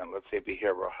department, let's say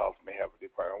behavioral health may have a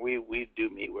department, we do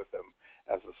meet with them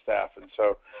as a staff. And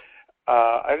so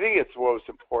I think it's most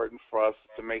important for us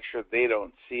to make sure they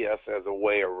don't see us as a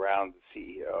way around the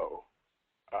CEO,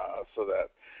 so that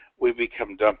we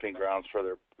become dumping grounds for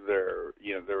their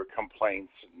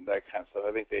complaints and that kind of stuff.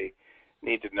 I think they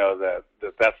need to know that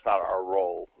that's not our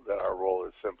role. That our role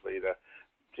is simply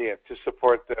to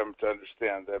support them, to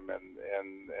understand them,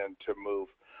 and to move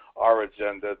our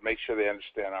agenda, make sure they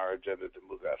understand our agenda to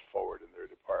move that forward in their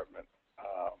department.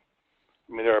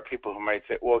 There are people who might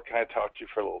say, well, can I talk to you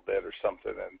for a little bit or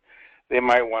something? And they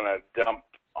might want to dump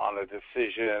on a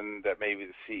decision that maybe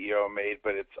the CEO made,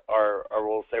 but it's our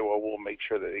role to say, well, we'll make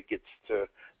sure that it gets to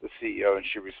the CEO and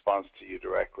she responds to you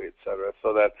directly, et cetera,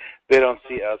 so that they don't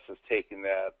see us as taking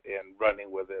that and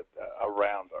running with it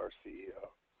around our CEO.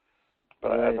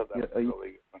 But I thought that was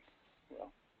really good.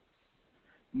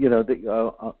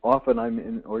 Often I'm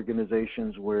in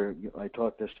organizations where I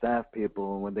talk to staff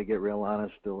people, and when they get real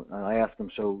honest, I ask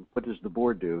them, so what does the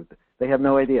board do? They have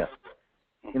no idea.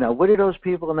 What do those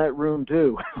people in that room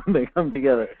do when they come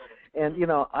together? And,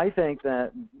 I think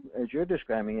that, as you're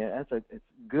describing it, it's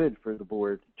good for the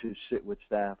board to sit with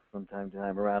staff from time to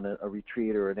time around a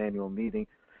retreat or an annual meeting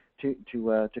to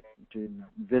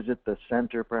visit the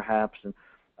center, perhaps, and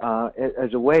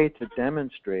as a way to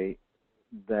demonstrate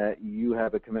that you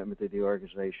have a commitment to the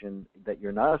organization, that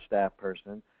you're not a staff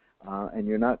person, and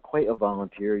you're not quite a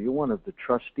volunteer. You're one of the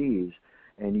trustees,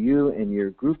 and you and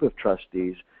your group of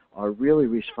trustees are really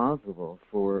responsible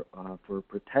for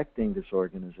protecting this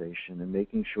organization and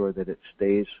making sure that it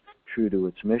stays true to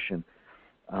its mission.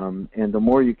 And the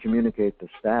more you communicate to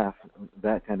staff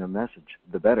that kind of message,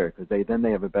 the better, because then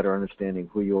they have a better understanding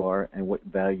who you are and what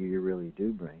value you really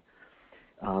do bring.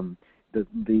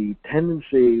 The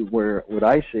tendency what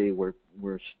I see where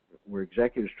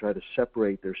executives try to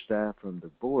separate their staff from the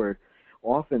board,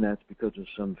 often that's because of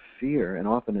some fear, and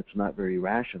often it's not very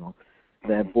rational,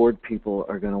 that board people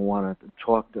are going to want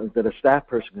to that a staff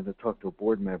person is going to talk to a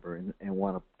board member and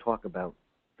want to talk about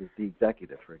the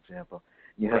executive, for example.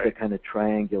 You have that kind of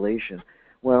triangulation.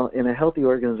 Well, in a healthy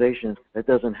organization, that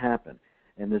doesn't happen.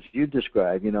 And as you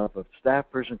described, if a staff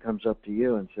person comes up to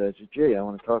you and says, gee, I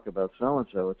want to talk about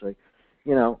so-and-so, it's like,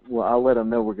 well, I'll let them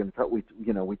know we're going to talk. We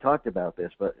talked about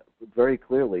this, but very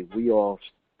clearly we all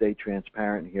stay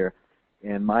transparent here,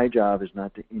 and my job is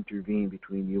not to intervene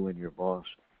between you and your boss.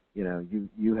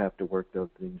 You have to work those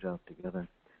things out together.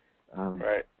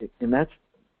 Right. And that's.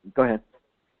 Go ahead.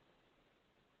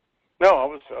 No, I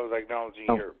was acknowledging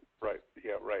your right.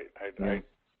 Yeah, right. I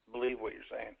believe what you're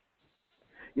saying.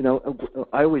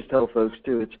 I always tell folks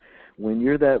too. It's when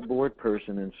you're that board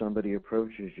person and somebody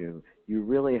approaches you, you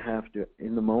really have to,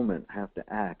 in the moment, have to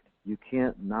act. You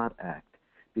can't not act,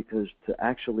 because to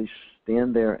actually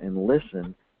stand there and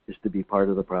listen is to be part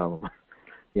of the problem.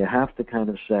 You have to kind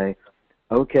of say,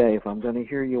 okay, if I'm going to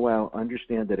hear you out,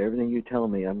 understand that everything you tell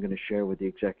me I'm going to share with the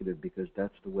executive, because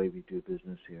that's the way we do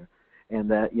business here. And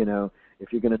that,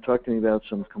 if you're going to talk to me about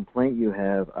some complaint you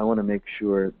have, I want to make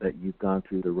sure that you've gone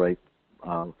through the right,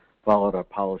 followed our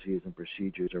policies and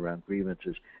procedures around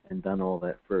grievances and done all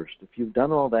that first. If you've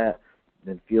done all that,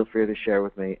 then feel free to share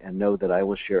with me, and know that I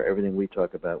will share everything we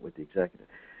talk about with the executive.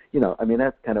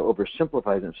 That kind of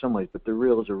oversimplifies it in some ways, but there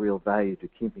is a real value to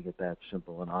keeping it that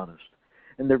simple and honest.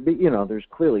 And there's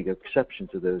clearly exceptions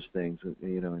to those things,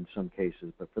 in some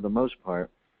cases, but for the most part,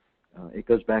 it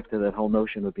goes back to that whole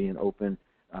notion of being open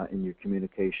in your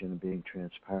communication and being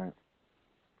transparent.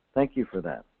 Thank you for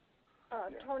that.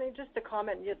 Tony, just a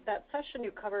comment. That session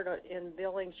you covered in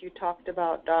Billings, you talked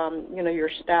about your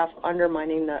staff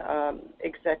undermining the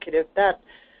executive.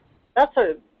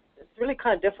 It's really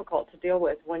kind of difficult to deal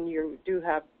with when you do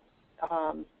have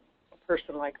a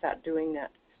person like that doing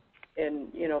that. And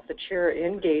if the chair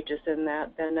engages in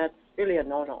that, then that's really a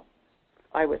no-no,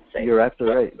 I would say. You're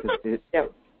absolutely right.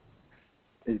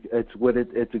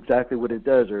 It's exactly what it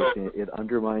does, or it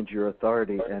undermines your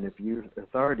authority, and if your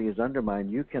authority is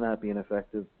undermined, you cannot be an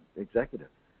effective executive.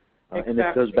 Exactly. And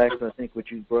it goes back to, I think, what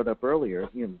you brought up earlier.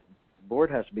 The board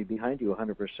has to be behind you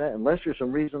 100%, unless there's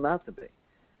some reason not to be.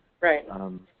 Right.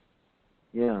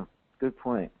 Yeah, good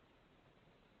point.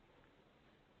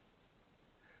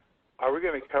 Are we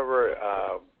going to cover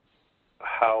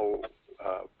how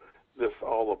this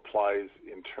all applies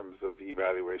in terms of the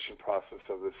evaluation process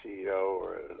of the CEO,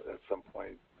 or at some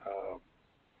point?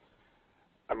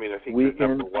 I think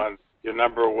your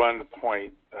number one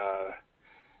point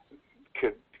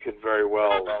could very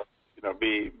well,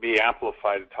 be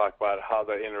amplified to talk about how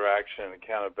the interaction and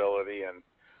accountability and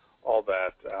all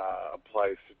that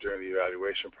applies during the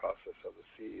evaluation process of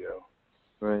the CEO.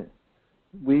 Right.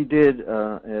 We did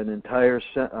an entire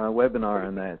webinar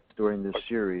on that during this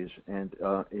series, and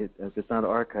if it's not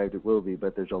archived, it will be,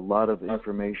 but there's a lot of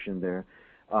information there.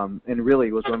 And really,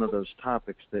 it was one of those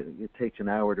topics that it takes an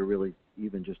hour to really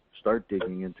even just start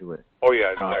digging into it. Oh,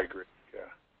 yeah, I agree. Yeah.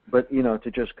 But, to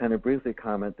just kind of briefly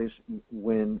comment, if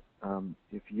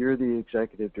you're the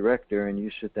executive director and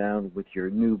you sit down with your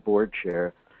new board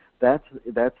chair, that's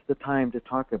the time to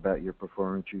talk about your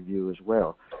performance review as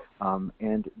well.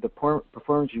 And the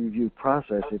performance review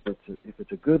process, if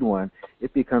it's a good one,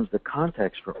 it becomes the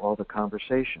context for all the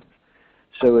conversations.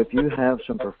 So if you have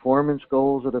some performance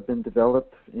goals that have been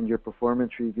developed in your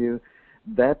performance review,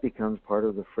 that becomes part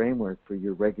of the framework for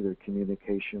your regular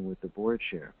communication with the board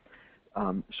chair.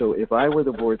 So if I were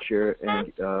the board chair,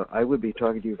 and I would be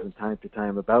talking to you from time to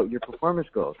time about your performance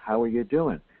goals. How are you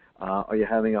doing? Are you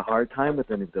having a hard time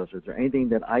with any of those? Is there anything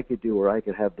that I could do or I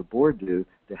could have the board do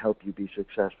to help you be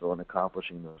successful in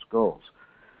accomplishing those goals?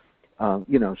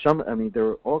 You know, there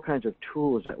are all kinds of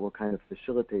tools that will kind of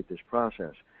facilitate this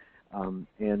process.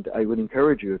 And I would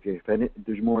encourage you, if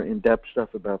there's more in-depth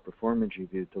stuff about performance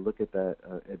review, to look at that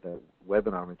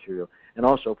webinar material. And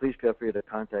also, please feel free to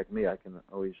contact me. I can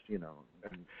always, give me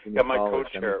Yeah, a my call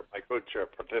co-chair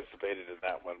participated in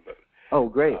that one, but. Oh,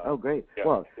 great! Great! Yeah,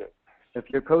 well, yeah. If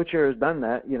your co-chair has done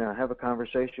that, have a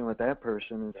conversation with that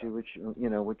person and see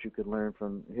what you could learn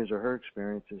from his or her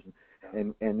experiences,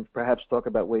 and perhaps talk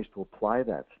about ways to apply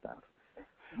that stuff.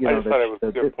 I just thought it was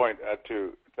a good point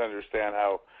to understand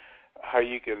how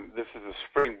you can. This is a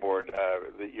springboard.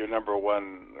 That your number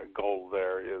one goal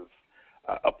there is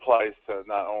applies to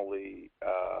not only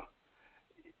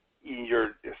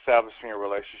your establishing a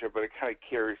relationship, but it kind of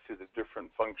carries to the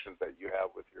different functions that you have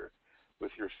with your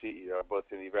CEO, both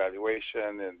in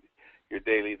evaluation and your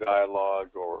daily dialogue,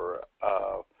 or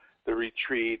the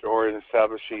retreat, or in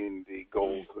establishing the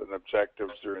goals and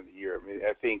objectives during the year. I mean,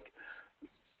 I think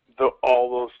all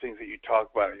those things that you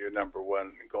talk about in your number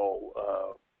one goal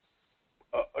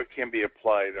can be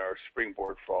applied or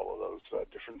springboard for all of those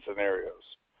different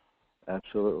scenarios.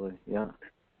 Absolutely, yeah,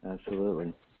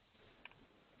 absolutely.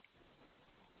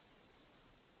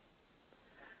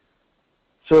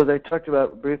 So as I talked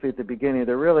about briefly at the beginning,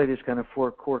 there are really these kind of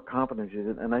 4 core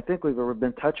competencies, and I think we've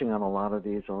been touching on a lot of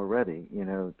these already.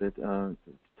 That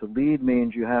to lead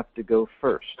means you have to go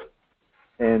first.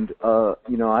 And,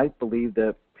 I believe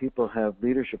that people have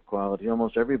leadership qualities.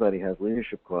 Almost everybody has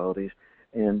leadership qualities,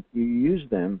 and you use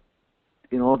them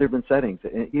in all different settings.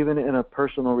 Even in a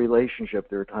personal relationship,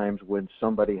 there are times when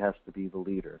somebody has to be the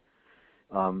leader.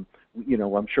 I'm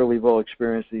sure we've all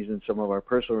experienced these in some of our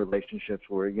personal relationships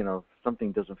where,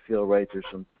 something doesn't feel right, there's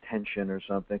some tension or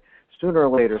something. Sooner or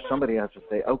later, somebody has to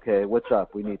say, okay, what's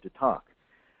up? We need to talk.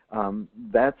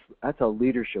 That's a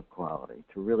leadership quality,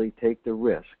 to really take the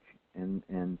risk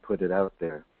and put it out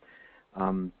there.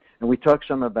 And we talked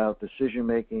some about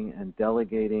decision-making and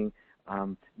delegating.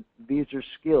 These are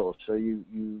skills, so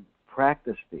you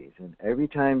practice these. And every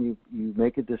time you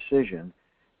make a decision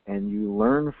and you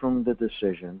learn from the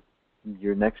decision,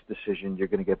 your next decision you're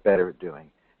going to get better at doing.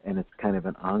 And it's kind of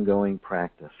an ongoing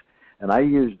practice. And I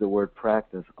use the word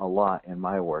practice a lot in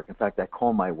my work. In fact, I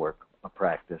call my work a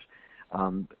practice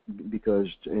because,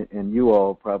 and you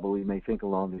all probably may think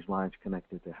along these lines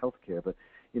connected to healthcare, but,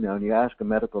 when you ask a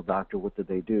medical doctor what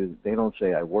do, they don't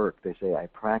say I work, they say I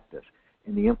practice.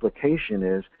 And the implication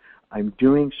is I'm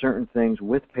doing certain things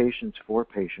with patients, for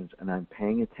patients, and I'm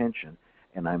paying attention.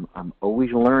 And I'm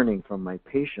always learning from my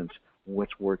patients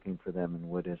what's working for them and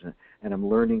what isn't. And I'm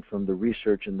learning from the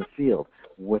research in the field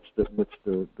what's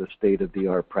the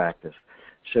state-of-the-art practice.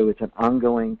 So it's an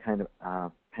ongoing kind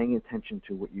of paying attention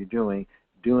to what you're doing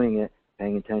it,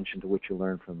 paying attention to what you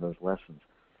learn from those lessons.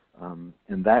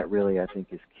 And that really, I think,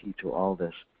 is key to all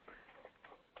this.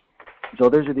 So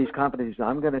those are these competencies.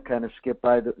 I'm going to kind of skip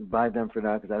by them for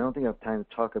now because I don't think I have time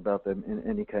to talk about them in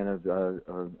any kind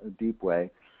of deep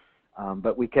way.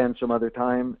 But we can some other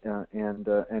time.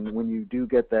 And when you do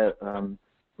get that,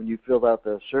 when you fill out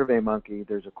the Survey Monkey,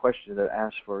 there's a question that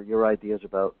asks for your ideas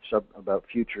about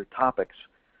future topics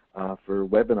for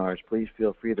webinars. Please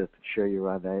feel free to share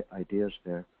your ideas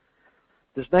there.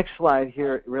 This next slide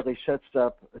here really sets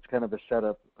up, it's kind of a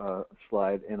setup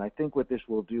slide, and I think what this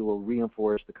will do will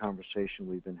reinforce the conversation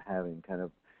we've been having, kind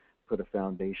of put a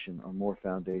foundation or more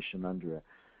foundation under it.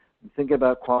 You think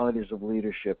about qualities of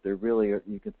leadership, there really are,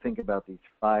 you can think about these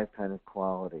 5 kind of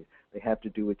qualities. They have to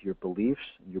do with your beliefs,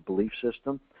 your belief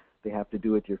system. They have to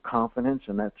do with your confidence,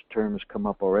 and that term has come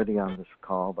up already on this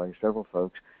call by several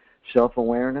folks.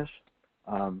 Self-awareness,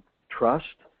 trust,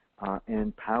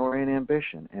 and power and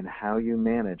ambition, and how you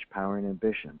manage power and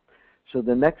ambition. So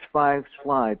the next 5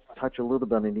 slides touch a little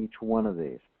bit on each one of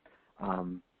these.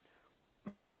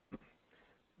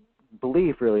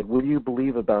 Belief, really, what do you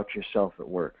believe about yourself at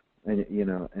work,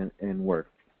 and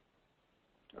work?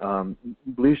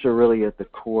 Beliefs are really at the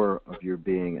core of your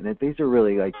being, and these are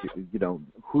really like,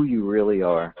 who you really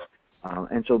are.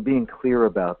 And so being clear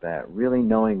about that, really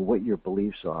knowing what your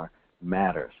beliefs are,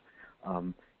 matters.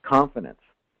 Confidence.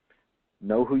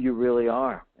 Know who you really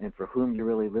are and for whom you're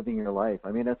really living your life.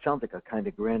 I mean, that sounds like a kind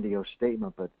of grandiose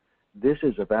statement, but this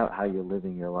is about how you're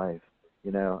living your life.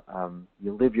 You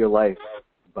live your life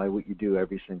by what you do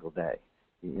every single day.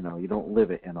 You don't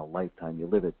live it in a lifetime. You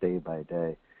live it day by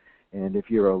day. And if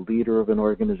you're a leader of an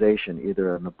organization,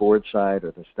 either on the board side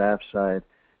or the staff side,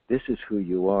 this is who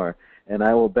you are. And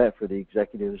I will bet for the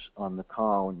executives on the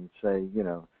call, and you'd say,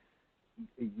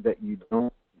 that you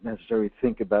don't necessarily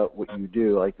think about what you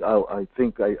do. Like, I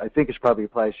think it probably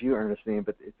applies to you, Ernestine,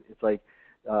 but it's like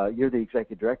you're the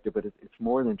executive director, but it's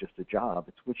more than just a job.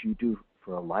 It's what you do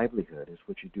for a livelihood. It's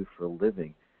what you do for a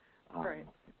living. Right.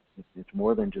 It's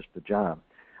more than just a job.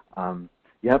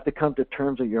 You have to come to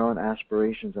terms with your own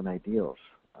aspirations and ideals,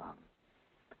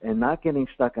 and not getting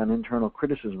stuck on internal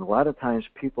criticism. A lot of times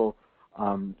people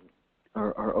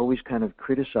are always kind of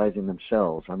criticizing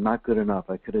themselves. I'm not good enough.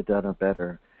 I could have done it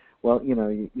better. Well,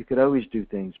 you could always do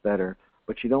things better,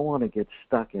 but you don't want to get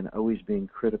stuck in always being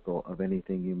critical of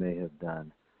anything you may have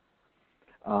done.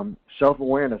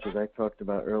 Self-awareness, as I talked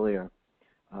about earlier,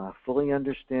 fully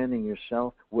understanding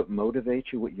yourself, what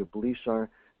motivates you, what your beliefs are.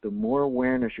 The more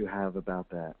awareness you have about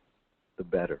that, the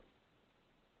better.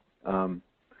 And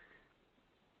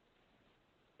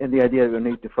the idea that we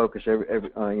need to focus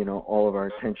all of our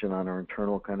attention on our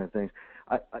internal kind of things.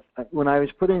 When I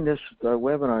was putting this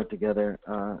webinar together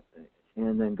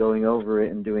and then going over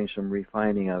it and doing some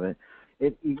refining of it,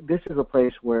 this is a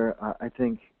place where I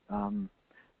think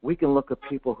we can look at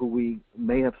people who we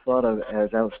may have thought of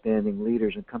as outstanding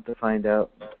leaders and come to find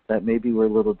out that maybe we're a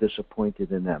little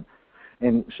disappointed in them.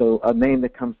 And so a name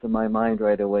that comes to my mind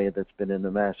right away that's been in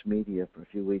the mass media for a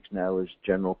few weeks now is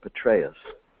General Petraeus.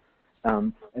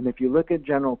 And if you look at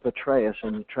General Petraeus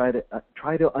and you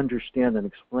try to understand and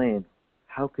explain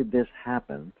how could this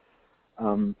happen,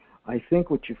 I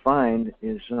think what you find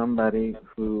is somebody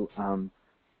who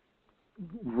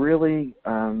really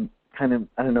kind of,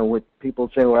 I don't know what people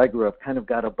say where I grew up, kind of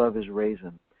got above his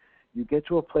raisin. You get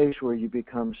to a place where you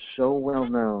become so well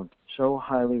known, so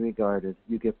highly regarded,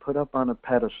 you get put up on a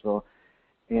pedestal,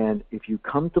 and if you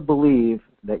come to believe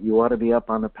that you ought to be up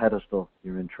on a pedestal,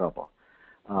 you're in trouble.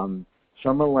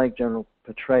 Someone like General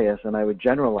Petraeus, and I would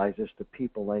generalize this to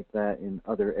people like that in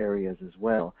other areas as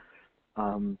well,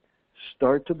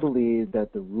 start to believe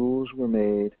that the rules were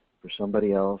made for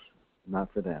somebody else, not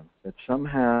for them, that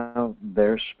somehow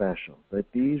they're special,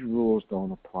 that these rules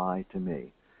don't apply to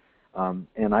me.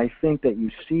 And I think that you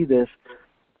see this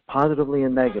positively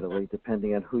and negatively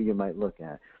depending on who you might look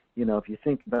at. If you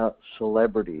think about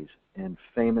celebrities and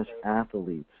famous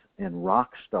athletes and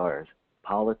rock stars,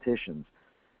 politicians,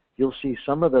 you'll see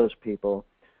some of those people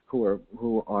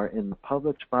who are in the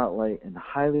public spotlight and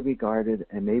highly regarded,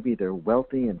 and maybe they're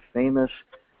wealthy and famous,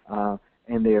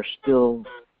 and they are still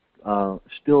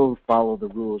follow the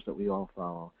rules that we all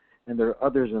follow. And there are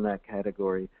others in that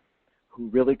category who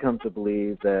really come to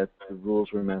believe that the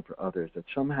rules were meant for others, that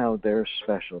somehow they're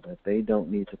special, that they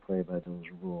don't need to play by those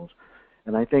rules.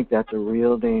 And I think that's a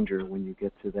real danger when you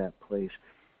get to that place.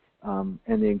 And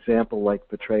the example like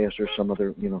Petraeus or some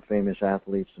other famous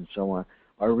athletes and so on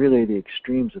are really the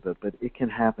extremes of it, but it can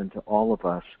happen to all of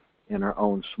us in our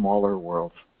own smaller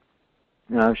worlds.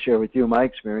 And I'll share with you my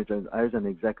experience. I was an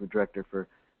executive director for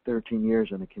 13 years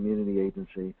in a community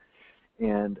agency,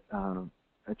 and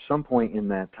at some point in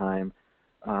that time,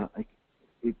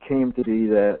 it came to be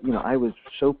that I was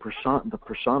so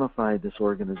personified this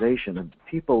organization, and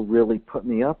people really put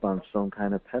me up on some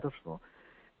kind of pedestal,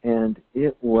 and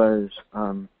it was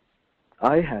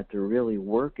I had to really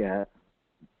work at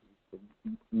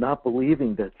not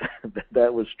believing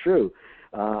that was true.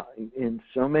 In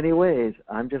so many ways,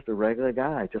 I'm just a regular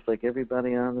guy, just like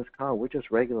everybody on this call. We're just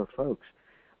regular folks.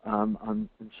 On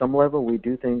some level, we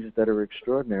do things that are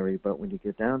extraordinary, but when you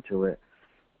get down to it,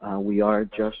 we are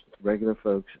just regular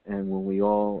folks, and when we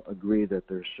all agree that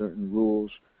there's certain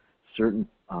rules, certain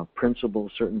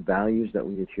principles, certain values that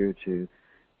we adhere to,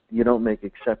 you don't make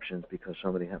exceptions because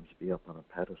somebody happens to be up on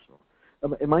a pedestal.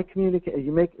 Am I communicating?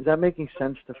 Is that making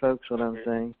sense to folks, what I'm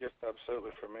saying? Yes,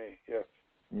 absolutely, for me, yes.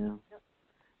 Yeah.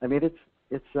 I mean,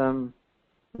 it's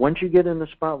once you get in the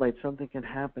spotlight, something can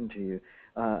happen to you.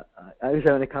 I was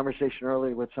having a conversation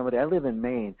earlier with somebody. I live in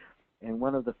Maine, and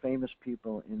one of the famous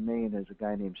people in Maine is a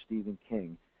guy named Stephen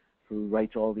King, who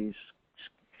writes all these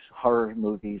horror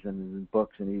movies and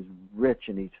books, and he's rich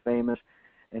and he's famous,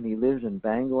 and he lives in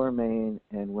Bangor, Maine.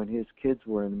 And when his kids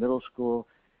were in middle school,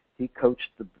 he coached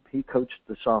the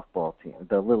softball team,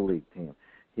 the little league team.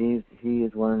 He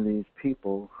is one of these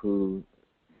people who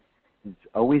has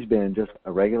always been just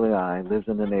a regular guy, lives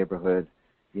in the neighborhood,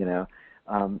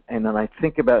 and then I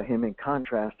think about him in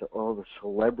contrast to all the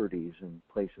celebrities in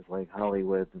places like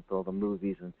Hollywood and all the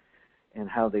movies and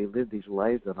how they live these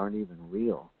lives that aren't even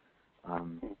real.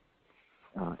 And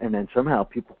then somehow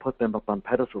people put them up on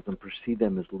pedestals and perceive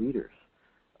them as leaders.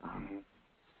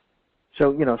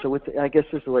 So I guess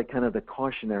this is like kind of the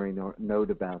cautionary note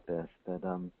about this. That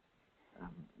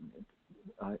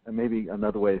maybe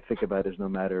another way to think about it is no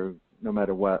matter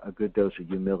what, a good dose of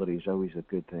humility is always a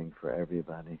good thing for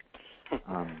everybody.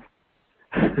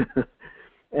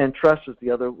 And trust is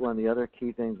one of the other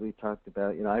key things we talked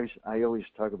about. I always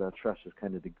talk about trust as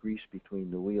kind of the grease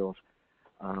between the wheels.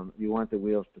 You want the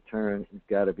wheels to turn, it's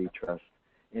got to be trust.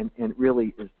 And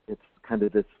really, it's kind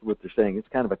of this, what they're saying. It's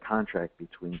kind of a contract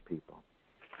between people.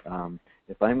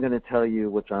 If I'm going to tell you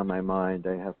what's on my mind,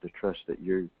 I have to trust that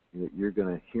you're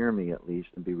going to hear me at least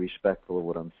and be respectful of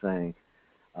what I'm saying.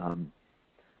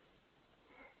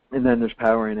 And then there's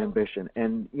power and ambition.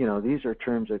 And, these are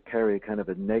terms that carry kind of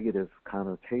a negative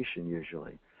connotation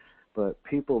usually. But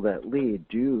people that lead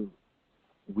do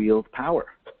wield power,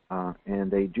 and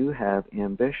they do have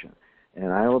ambition.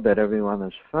 And I will bet everyone on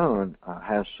this phone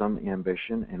has some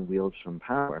ambition and wields some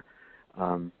power.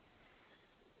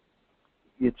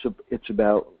 It's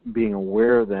about being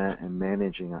aware of that and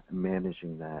managing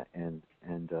that, and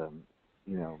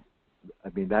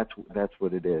that's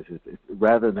what it is.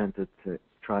 Rather than to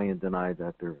try and deny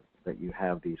that you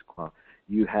have these qualities,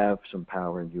 you have some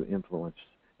power and you influence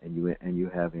and you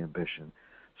have ambition.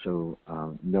 So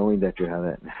knowing that you have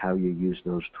that and how you use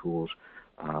those tools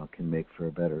can make for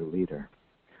a better leader.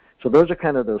 So those are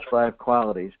kind of those 5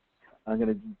 qualities. I'm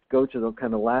going to go to the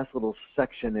kind of last little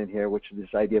section in here, which is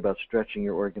this idea about stretching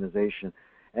your organization.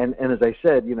 And as I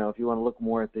said, if you want to look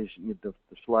more at these, the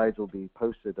slides will be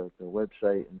posted at the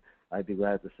website, and I'd be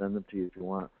glad to send them to you if you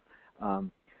want.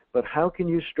 But how can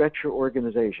you stretch your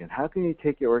organization? How can you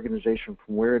take your organization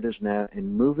from where it is now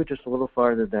and move it just a little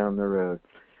farther down the road?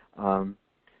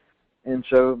 And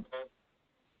so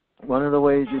one of the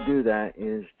ways you do that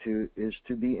is to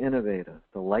be innovative,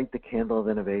 to light the candle of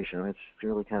innovation. It's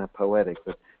really kind of poetic,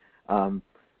 but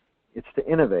it's to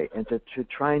innovate and to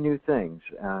try new things.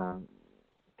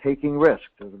 Taking risks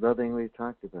is another thing we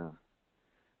talked about.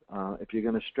 If you're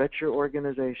going to stretch your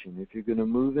organization, if you're going to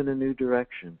move in a new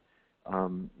direction,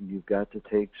 you've got to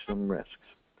take some risks.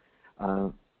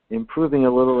 Improving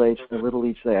a little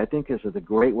each day, I think, is a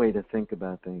great way to think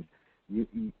about things.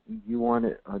 You want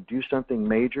to do something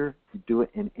major, you do it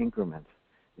in increments.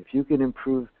 If you can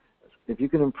improve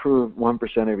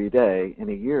 1% every day, in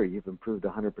a year you've improved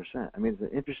 100%. I mean, it's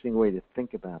an interesting way to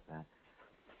think about that.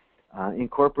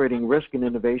 Incorporating risk and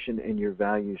innovation in your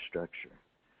value structure.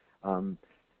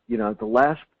 The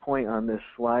last point on this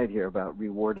slide here about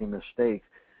rewarding mistakes,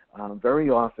 very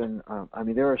often,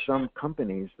 there are some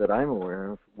companies that I'm aware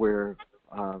of where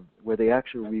they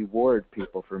actually reward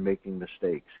people for making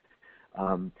mistakes.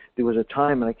 There was a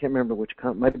time, and I can't remember which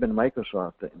company, might have been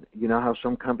Microsoft. You know how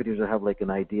some companies will have like an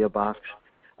idea box?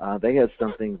 They had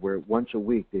something where once a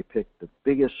week they picked the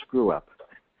biggest screw up,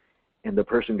 and the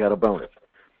person got a bonus.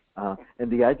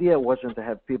 And the idea wasn't to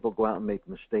have people go out and make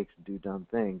mistakes and do dumb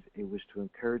things. It was to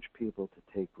encourage people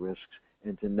to take risks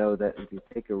and to know that if you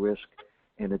take a risk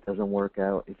and it doesn't work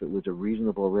out, if it was a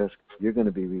reasonable risk, you're going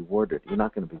to be rewarded. You're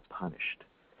not going to be punished.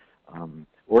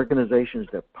 Organizations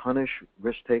that punish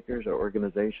risk takers are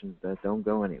organizations that don't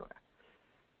go anywhere.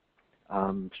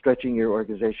 Stretching your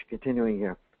organization, continuing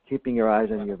here, keeping your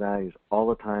eyes on your values all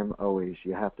the time, always.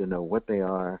 You have to know what they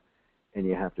are, and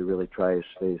you have to really try to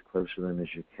stay as close to them as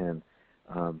you can.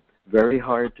 Very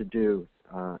hard to do,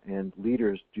 and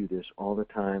leaders do this all the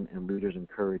time, and leaders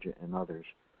encourage it in others.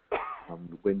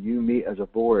 When you meet as a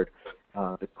board,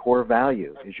 the core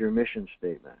value is your mission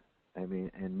statement.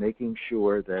 And making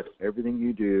sure that everything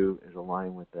you do is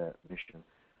aligned with that mission.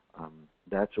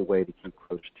 That's a way to keep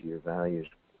close to your values.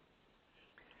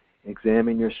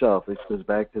 Examine yourself. This goes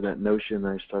back to that notion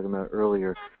I was talking about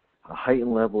earlier, a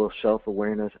heightened level of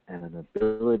self-awareness and an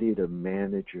ability to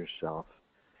manage yourself.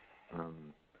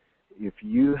 If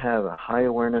you have a high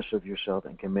awareness of yourself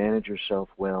and can manage yourself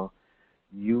well,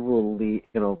 you will lead,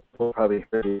 you'll probably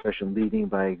heard the expression leading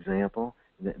by example.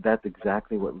 That's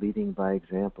exactly what leading by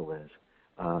example is.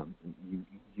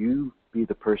 You be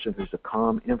the person who's a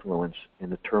calm influence in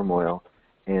the turmoil,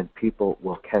 and people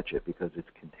will catch it because it's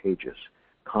contagious.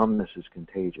 Calmness is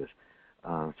contagious.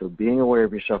 So being aware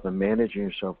of yourself and managing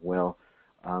yourself well,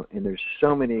 and there's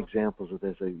so many examples of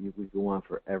this that we go on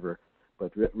forever,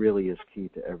 but that really is key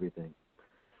to everything.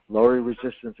 Lower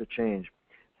resistance to change.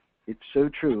 It's so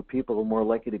true. People are more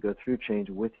likely to go through change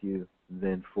with you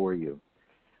than for you.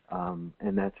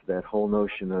 And that's that whole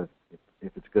notion of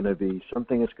if it's going to be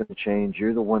something that's going to change,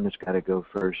 you're the one that's got to go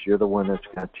first. You're the one that's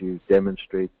got to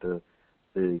demonstrate the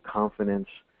confidence.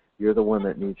 You're the one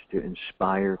that needs to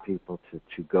inspire people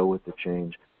to go with the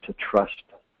change, to trust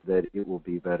that it will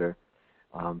be better.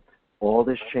 All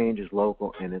this change is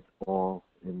local, and it's all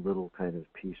in little kind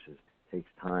of pieces. takes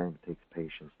time, takes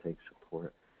patience, takes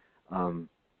support.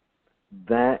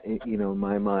 That, in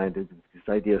my mind, is this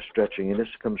idea of stretching, and this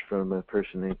comes from a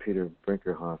person named Peter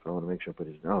Brinkerhoff. I want to make sure I put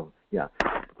his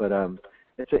but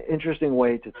it's an interesting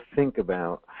way to think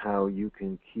about how you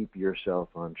can keep yourself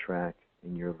on track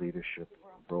in your leadership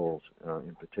roles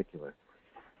in particular.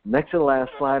 Next to the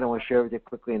last slide, I want to share with you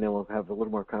quickly, and then we'll have a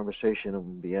little more conversation, and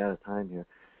we'll be out of time here.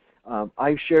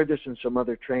 I've shared this in some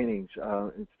other trainings.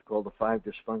 It's called the 5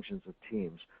 Dysfunctions of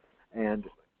Teams. And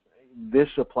this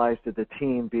applies to the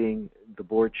team being the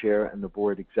board chair and the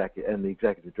board executive and the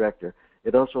executive director.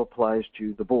 It also applies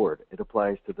to the board. It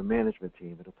applies to the management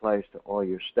team. It applies to all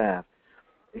your staff.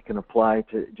 It can apply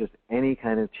to just any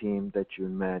kind of team that you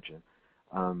imagine.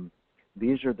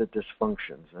 These are the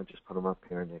dysfunctions. I just put them up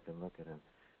here and you can look at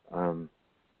them.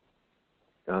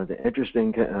 The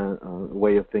interesting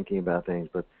way of thinking about things,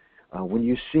 but when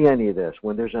you see any of this,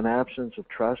 when there's an absence of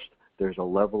trust, there's a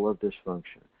level of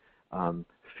dysfunction.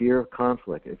 Fear of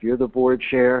conflict. If you're the board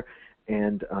chair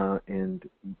and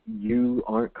you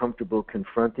aren't comfortable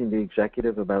confronting the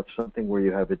executive about something where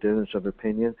you have a difference of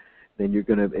opinion, then you're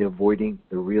going to be avoiding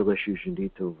the real issues you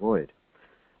need to avoid.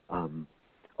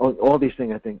 All these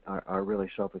things, I think, are really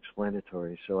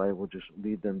self-explanatory, so I will just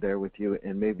leave them there with you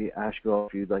and maybe ask you all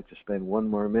if you'd like to spend one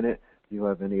more minute. Do you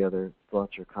have any other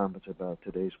thoughts or comments about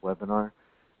today's webinar?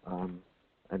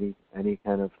 Any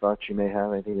kind of thoughts you may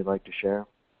have, anything you'd like to share?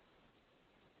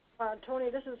 Tony,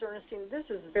 this is Ernestine. This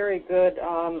is very good.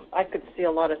 I could see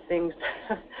a lot of things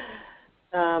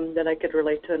that I could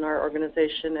relate to in our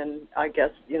organization, and I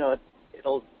guess,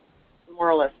 it'll more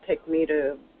or less take me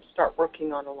to start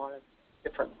working on a lot of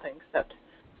different things that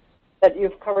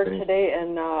you've covered today,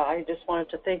 and I just wanted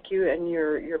to thank you, and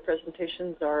your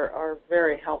presentations are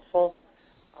very helpful.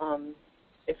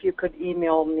 If you could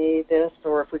email me this,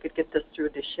 or if we could get this through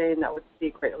to Shane, that would be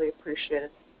greatly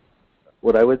appreciated.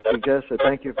 What I would suggest,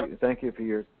 thank you for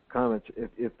your comments.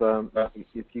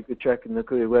 If you could check the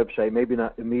NACUI website, maybe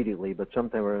not immediately, but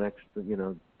sometime over the next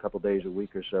couple of days, a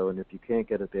week or so, and if you can't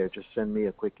get it there, just send me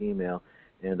a quick email,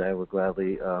 and I will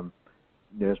gladly.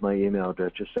 There's my email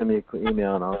address. Just send me a quick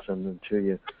email, and I'll send them to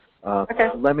you. Okay.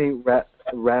 Let me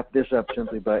wrap this up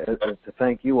simply by to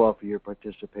thank you all for your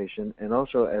participation, and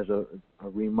also as a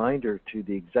reminder to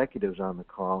the executives on the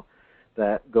call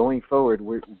that going forward,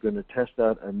 we're going to test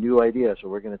out a new idea. So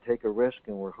we're going to take a risk,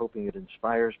 and we're hoping it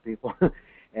inspires people.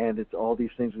 And it's all these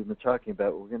things we've been talking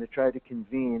about. We're going to try to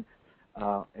convene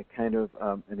a kind of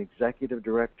an executive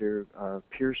director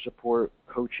peer support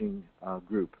coaching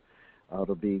group.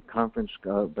 It'll be by conference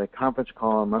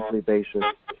call on a monthly basis,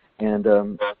 and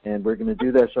we're going to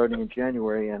do that starting in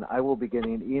January. And I will be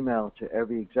getting an email to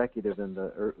every executive in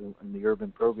the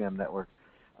Urban Program Network,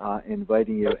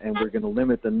 inviting you, and we're going to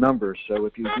limit the numbers. So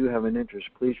if you do have an interest,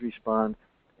 please respond,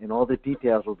 and all the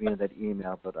details will be in that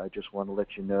email. But I just want to let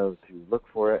you know to look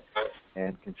for it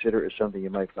and consider it something you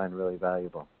might find really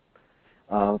valuable.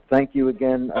 Thank you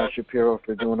again, Shapiro,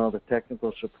 for doing all the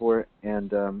technical support,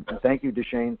 and thank you,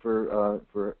 Deshane, for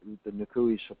the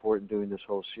NACUI support in doing this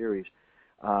whole series.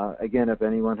 Again, if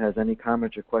anyone has any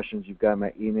comments or questions, you've got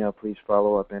my email. Please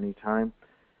follow up anytime,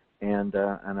 and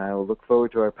I will look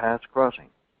forward to our paths crossing.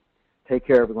 Take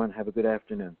care, everyone. Have a good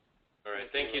afternoon. All right.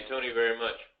 Thank you, Tony, very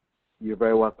much. You're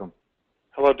very welcome.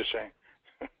 Hello, Deshane.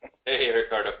 Hey,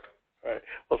 Ricardo. All right.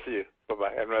 We'll see you. Bye-bye.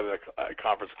 I have another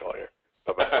conference call here.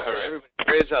 Bye-bye. All right. Everybody,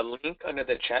 there is a link under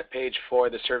the chat page for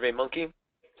the SurveyMonkey.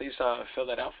 Please fill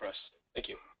that out for us. Thank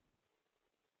you.